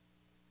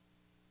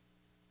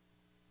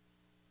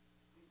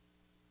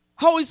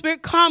 Holy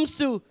Spirit comes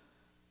to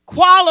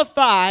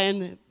qualify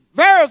and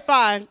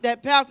verify,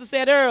 that Pastor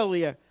said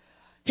earlier,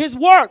 his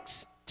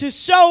works, to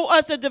show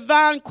us a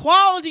divine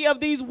quality of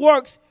these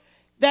works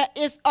that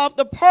is of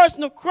the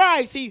person of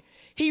Christ.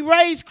 He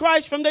raised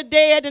Christ from the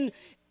dead, and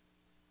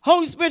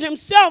Holy Spirit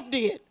himself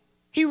did.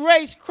 He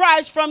raised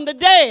Christ from the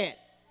dead.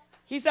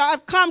 He said,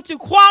 I've come to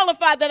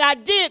qualify that I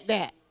did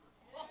that.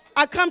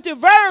 I come to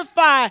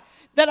verify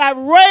that I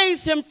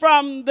raised him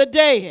from the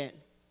dead.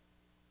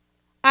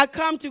 I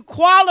come to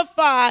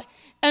qualify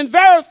and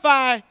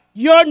verify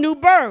your new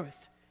birth.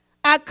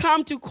 I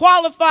come to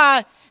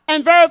qualify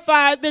and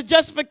verify the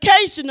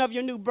justification of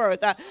your new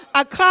birth.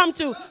 I come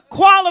to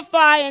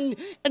qualify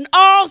and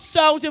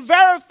also to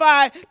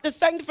verify the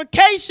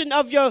sanctification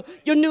of your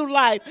new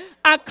life.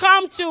 I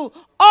come to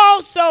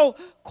also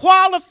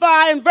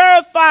qualify and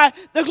verify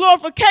the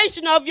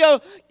glorification of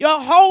your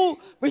whole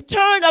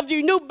return of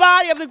your new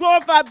body, of the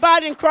glorified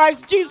body in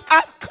Christ Jesus.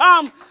 I've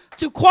come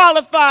to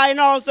qualify and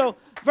also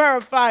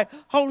verify,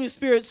 Holy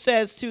Spirit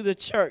says to the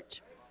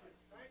church.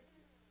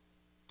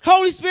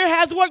 Holy Spirit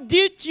has worked.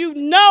 Did you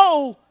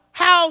know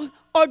how,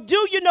 or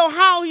do you know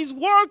how he's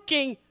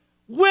working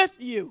with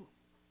you?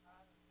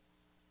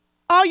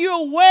 Are you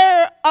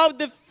aware of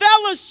the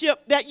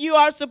fellowship that you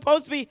are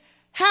supposed to be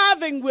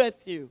having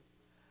with you?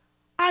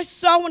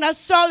 When I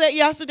saw that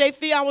yesterday,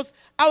 Fee, I was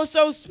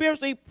so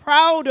spiritually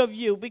proud of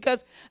you,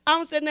 because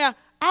I said, now,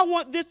 I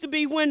want this to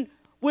be when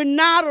we're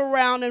not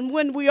around and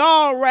when we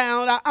are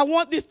around. I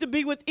want this to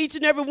be with each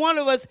and every one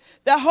of us,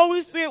 the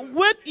Holy Spirit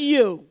with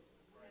you.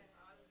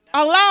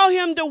 Allow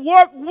him to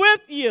work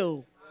with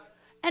you.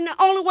 And the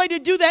only way to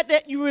do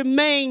that you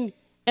remain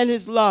in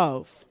his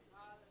love.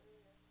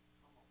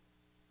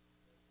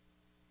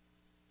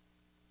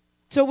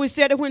 So we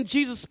said that when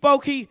Jesus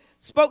spoke, he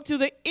spoke to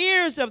the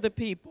ears of the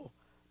people,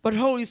 But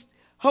Holy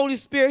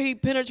Spirit, he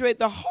penetrated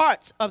the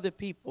hearts of the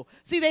people.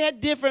 See, they had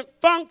different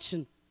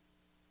function.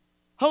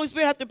 Holy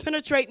Spirit had to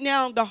penetrate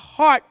now the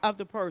heart of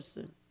the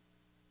person.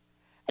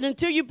 And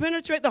until you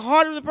penetrate the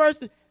heart of the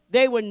person,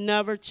 they will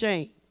never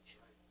change.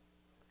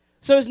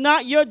 So it's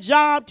not your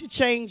job to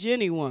change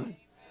anyone.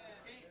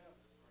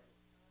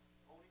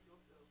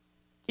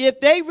 If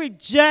they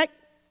reject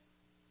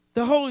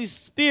the Holy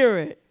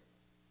Spirit,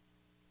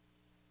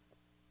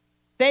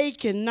 they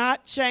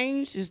cannot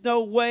change. There's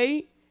no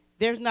way.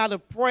 There's not a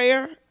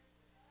prayer.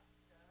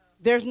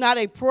 There's not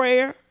a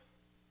prayer.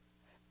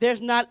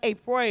 There's not a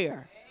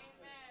prayer.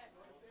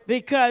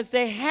 Because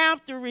they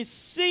have to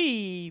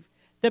receive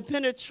the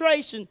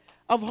penetration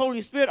of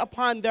Holy Spirit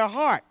upon their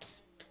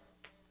hearts.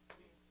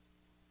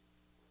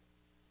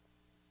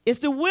 It's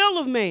the will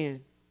of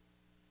man.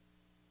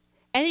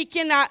 And he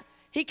cannot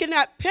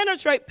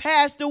penetrate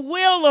past the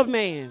will of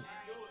man.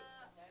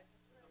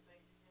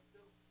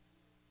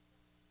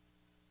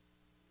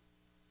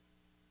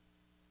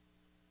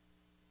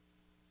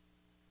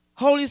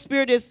 Holy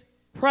Spirit is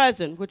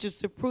present, which is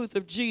the proof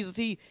of Jesus.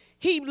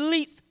 He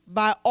leaps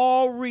by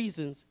all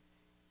reasons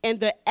and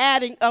the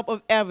adding up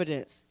of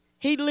evidence.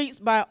 He leaps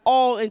by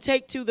all and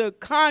take to the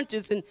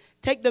conscience and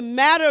take the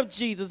matter of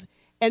Jesus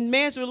and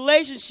man's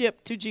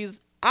relationship to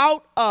Jesus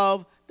out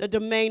of the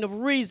domain of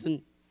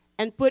reason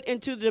and put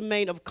into the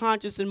domain of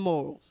conscience and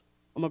morals.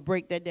 I'm going to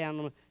break that down.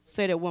 I'm going to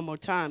say that one more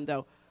time,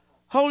 though.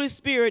 Holy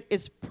Spirit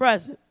is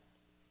present,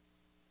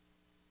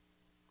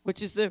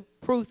 which is the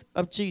proof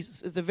of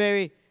Jesus.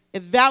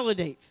 It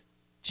validates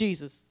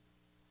Jesus.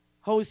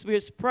 Holy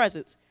Spirit's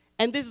presence.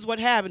 And this is what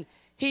happened.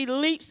 He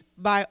leaps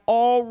by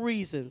all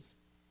reasons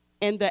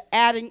and the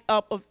adding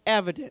up of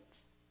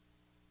evidence.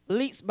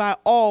 Leaps by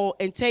all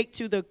and take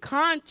to the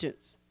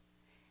conscience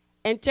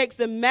and takes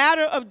the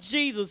matter of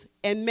Jesus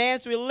and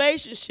man's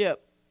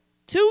relationship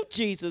to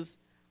Jesus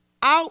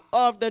out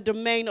of the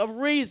domain of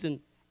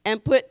reason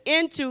and put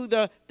into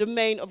the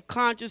domain of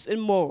conscience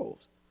and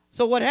morals.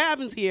 So what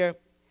happens here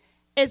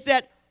is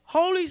that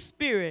Holy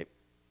Spirit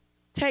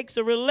takes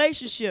a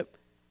relationship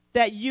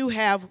that you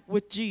have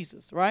with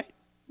Jesus, right?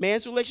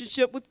 Man's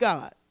relationship with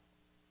God.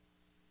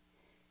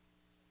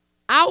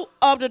 Out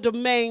of the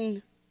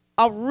domain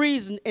of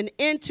reason and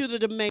into the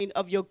domain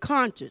of your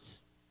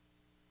conscience.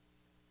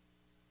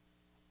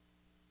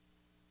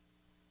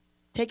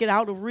 Take it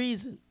out of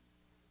reason.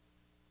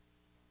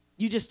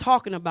 You just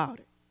talking about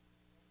it.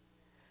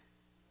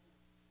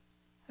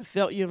 I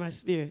felt you in my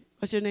spirit.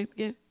 What's your name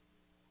again?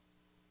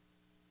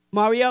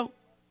 Mario?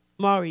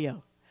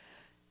 Mario.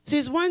 See,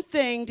 it's one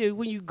thing to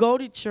when you go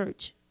to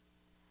church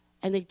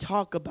and they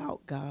talk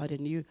about God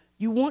and you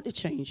want to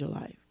change your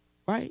life,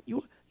 right?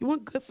 You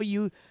want good for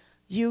you,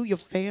 your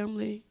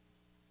family,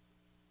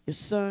 your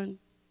son,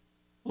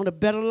 want a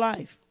better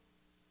life.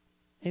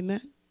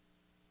 Amen?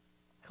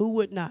 Who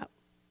would not?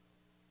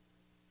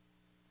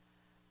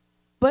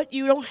 But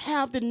you don't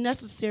have the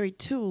necessary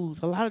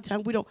tools. A lot of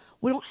times we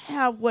don't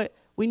have what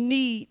we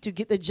need to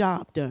get the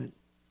job done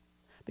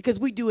because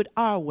we do it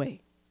our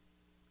way.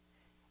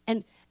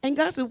 And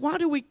God said, why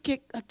do we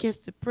kick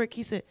against the prick?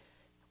 He said,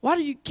 why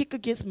do you kick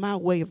against my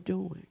way of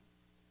doing?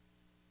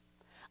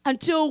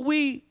 Until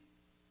we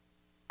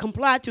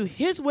comply to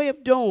his way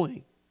of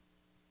doing,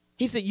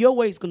 he said, your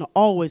way is going to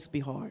always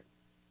be hard.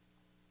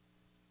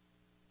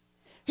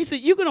 He said,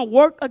 you're going to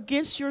work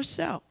against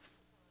yourself.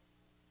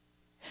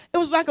 It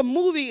was like a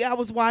movie I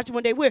was watching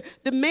one day where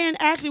the man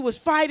actually was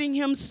fighting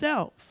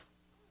himself.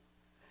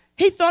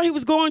 He thought he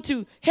was going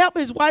to help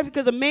his wife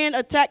because a man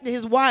attacked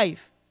his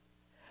wife.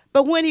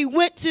 But when he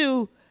went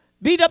to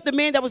beat up the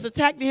man that was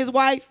attacking his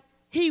wife,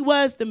 he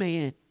was the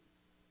man.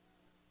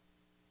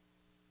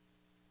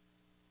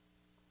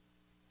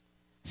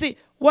 See,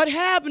 what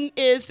happened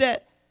is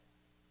that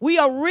we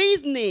are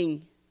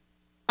reasoning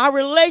our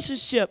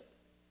relationship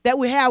that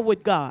we have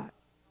with God.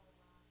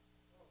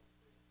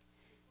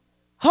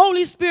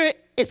 Holy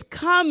Spirit is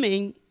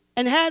coming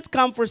and has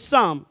come for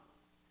some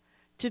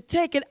to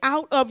take it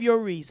out of your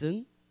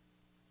reason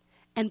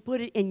and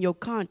put it in your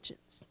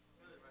conscience.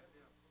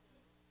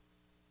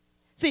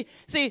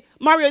 See,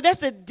 Mario, that's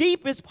the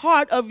deepest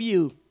part of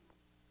you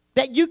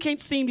that you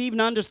can't seem to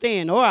even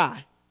understand, or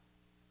I.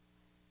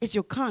 It's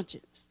your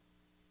conscience.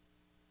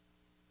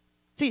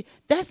 See,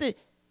 that's the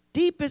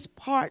deepest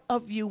part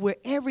of you where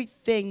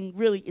everything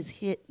really is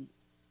hidden.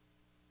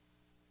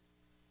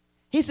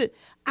 He said,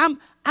 I'm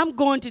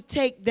going to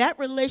take that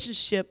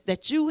relationship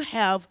that you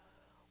have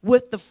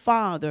with the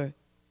Father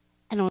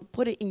and I'm going to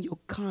put it in your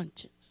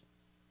conscience.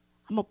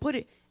 I'm going to put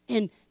it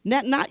in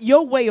not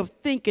your way of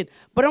thinking,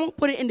 but I'm going to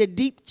put it in the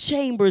deep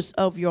chambers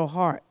of your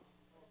heart.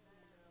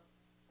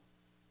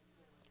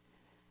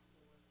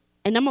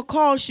 And I'm going to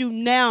cause you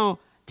now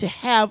to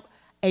have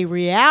a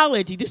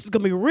reality. This is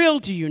going to be real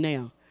to you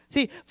now.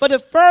 See, for the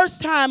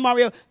first time,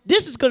 Mario,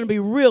 this is going to be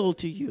real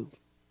to you.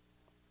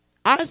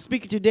 I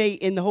speak today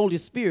in the Holy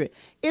Spirit.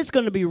 It's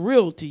going to be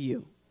real to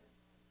you.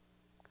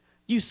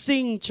 You've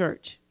seen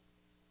church,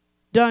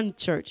 done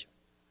church,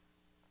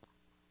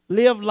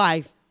 lived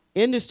life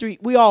in the street.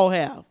 We all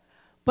have.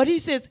 But he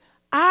says,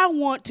 I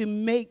want to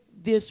make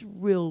this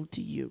real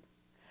to you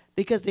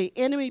because the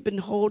enemy been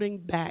holding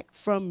back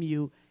from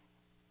you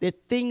the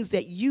things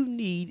that you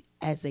need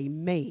as a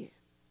man,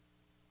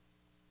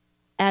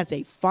 as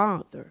a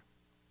father,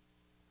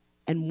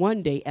 and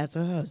one day as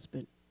a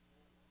husband.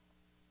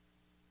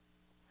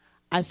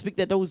 I speak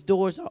that those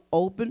doors are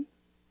open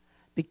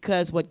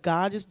because what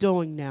God is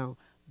doing now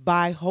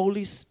by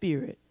Holy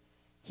Spirit,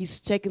 he's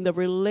taking the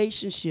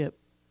relationship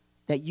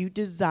that you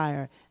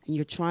desire and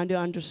you're trying to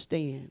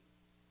understand.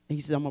 And he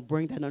says, I'm going to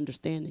bring that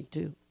understanding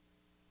too.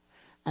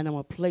 And I'm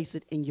going to place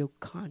it in your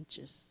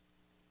conscious,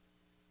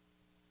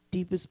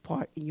 deepest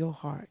part in your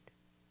heart,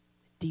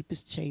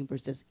 deepest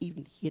chambers that's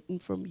even hidden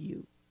from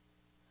you.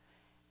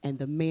 And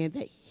the man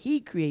that he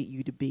created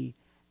you to be,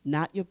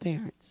 not your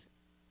parents.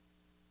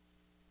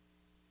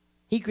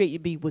 He created you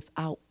to be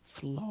without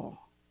flaw,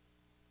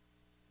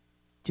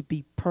 to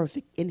be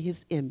perfect in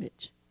his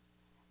image.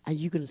 And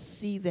you're going to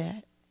see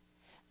that.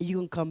 And you're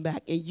going to come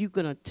back and you're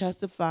going to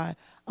testify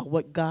of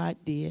what God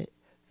did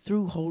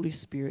through Holy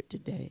Spirit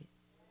today.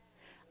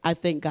 I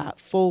thank God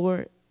for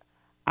it.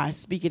 I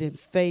speak it in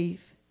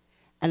faith.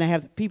 And I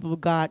have the people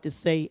of God to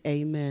say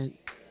amen.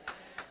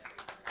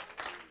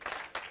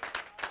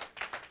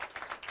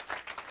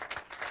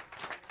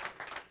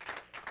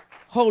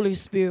 Holy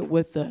Spirit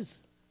with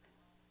us.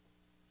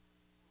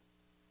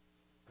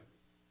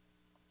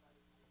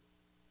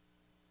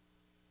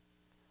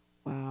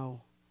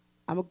 Wow.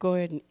 I'm going to go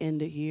ahead and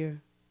end it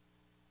here.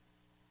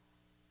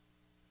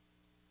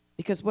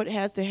 Because what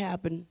has to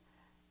happen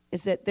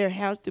is that there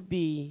has to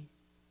be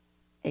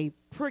a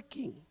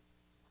pricking.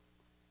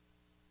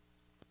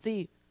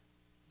 See,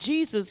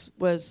 Jesus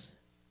was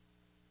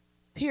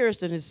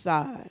pierced in his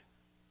side.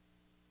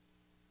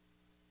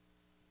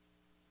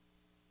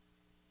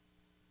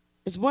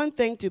 It's one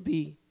thing to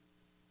be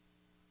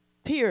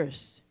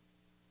pierced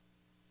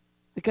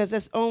because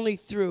that's only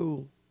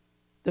through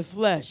the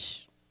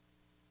flesh.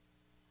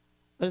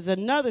 But it's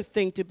another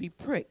thing to be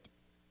pricked.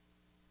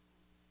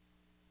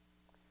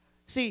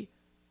 See,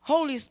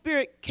 Holy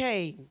Spirit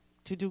came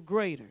to do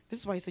greater.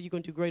 This is why he said you're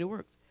going to do greater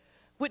works.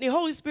 When the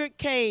Holy Spirit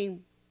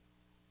came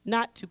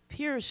not to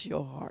pierce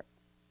your heart,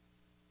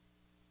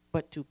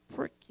 but to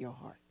prick your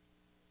heart.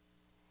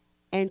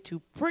 And to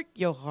prick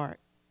your heart,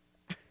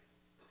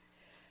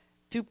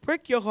 to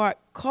prick your heart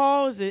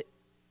causes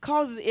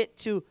it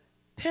to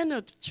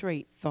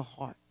penetrate the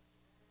heart.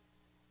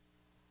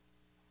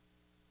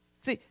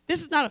 See,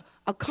 this is not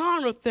a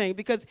carnal thing,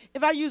 because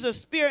if I use a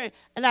spear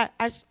and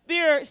I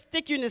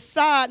stick you in the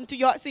side into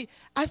your heart, see,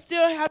 I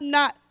still have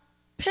not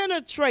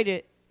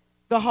penetrated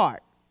the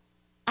heart.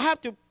 I have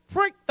to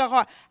prick the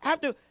heart. I have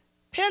to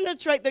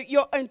penetrate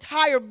your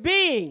entire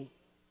being.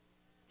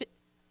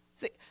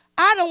 See,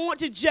 I don't want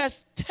to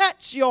just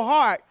touch your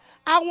heart.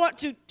 I want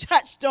to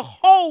touch the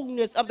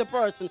wholeness of the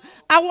person.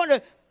 I want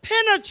to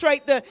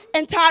penetrate the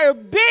entire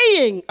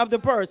being of the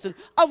person,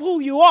 of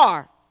who you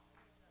are.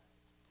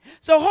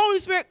 So Holy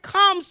Spirit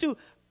comes to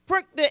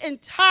prick the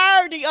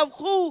entirety of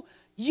who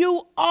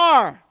you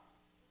are.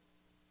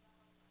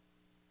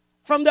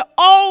 From the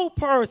old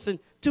person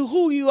to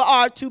who you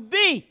are to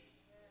be.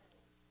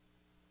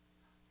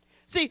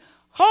 See,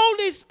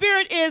 Holy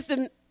Spirit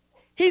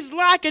he's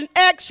like an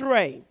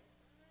x-ray.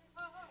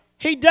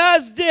 He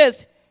does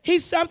this.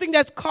 He's something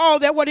that's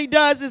called, that what he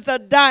does is a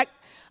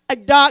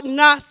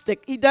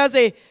diagnostic. He does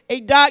a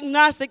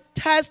diagnostic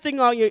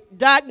testing on you,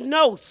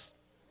 diagnose.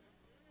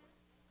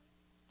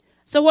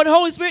 So what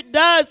Holy Spirit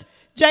does,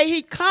 Jay,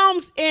 he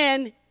comes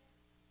in,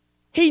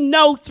 he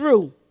knows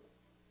through.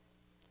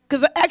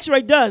 Because an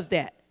x-ray does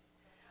that.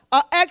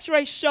 An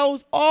x-ray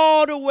shows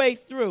all the way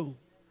through.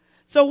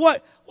 So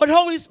what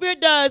Holy Spirit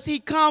does, he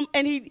comes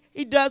and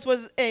he does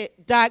was a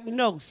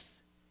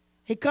diagnose.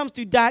 He comes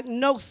to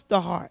diagnose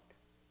the heart.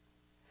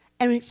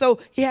 And so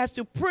he has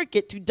to prick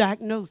it to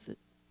diagnose it.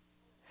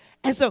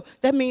 And so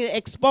that means it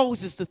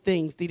exposes the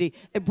things.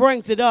 It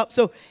brings it up.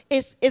 So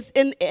it's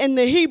in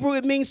the Hebrew,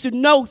 it means to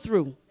know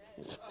through.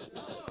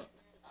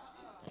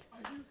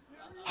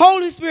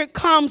 Holy Spirit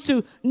comes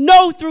to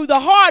know through the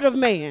heart of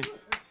man.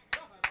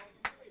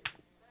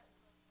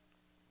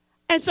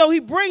 And so he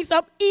brings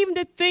up even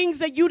the things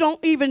that you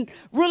don't even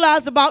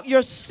realize about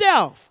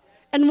yourself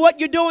and what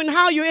you're doing,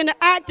 how you're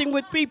interacting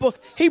with people.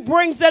 He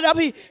brings that up.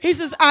 He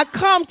says, I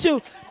come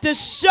to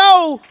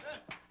show,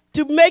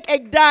 to make a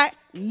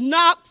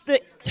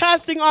diagnostic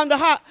testing on the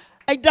heart,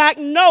 a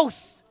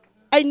diagnose,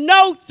 a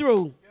know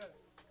through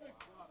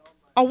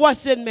of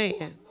what's in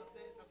man.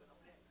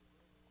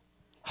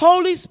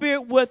 Holy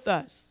Spirit with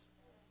us.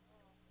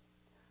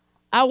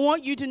 I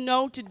want you to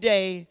know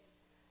today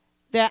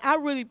that I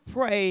really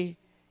pray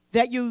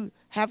that you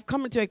have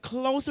come into a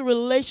closer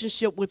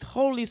relationship with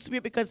Holy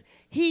Spirit, because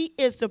he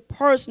is the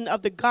person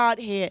of the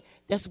Godhead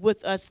that's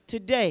with us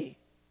today,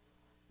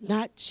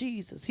 not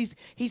Jesus.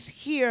 He's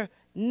here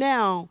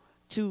now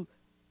to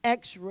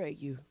x-ray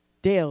you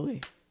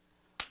daily,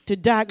 to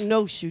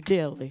diagnose you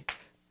daily,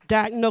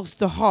 diagnose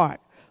the heart,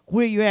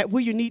 where you're at,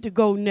 where you need to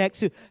go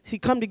next. He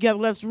come together,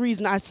 let's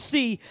reason. I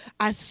see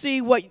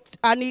what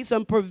I need,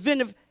 some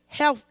preventive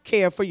health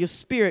care for your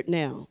spirit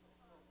now.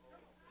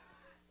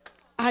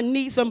 I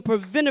need some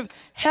preventive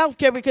health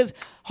care because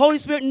Holy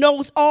Spirit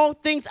knows all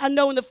things. I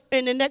know in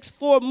the next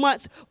 4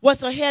 months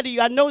what's ahead of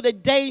you. I know the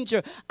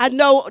danger. I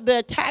know the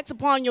attacks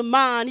upon your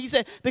mind. He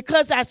said,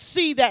 because I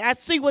see that. I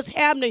see what's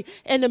happening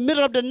in the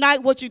middle of the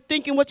night, what you're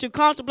thinking, what you're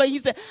contemplating. He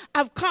said,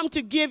 I've come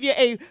to give you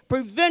a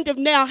preventive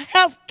now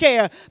health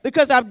care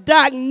because I've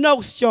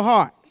diagnosed your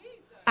heart.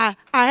 I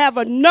have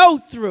a know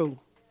through.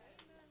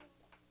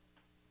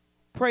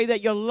 Pray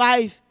that your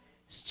life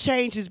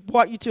change has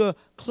brought you to a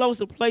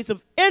closer place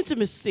of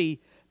intimacy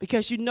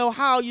because you know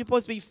how you're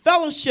supposed to be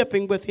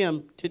fellowshipping with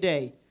him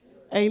today.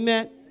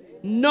 Amen.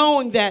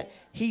 Knowing that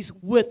he's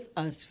with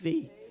us,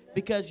 V,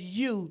 because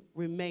you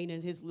remain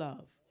in his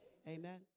love. Amen.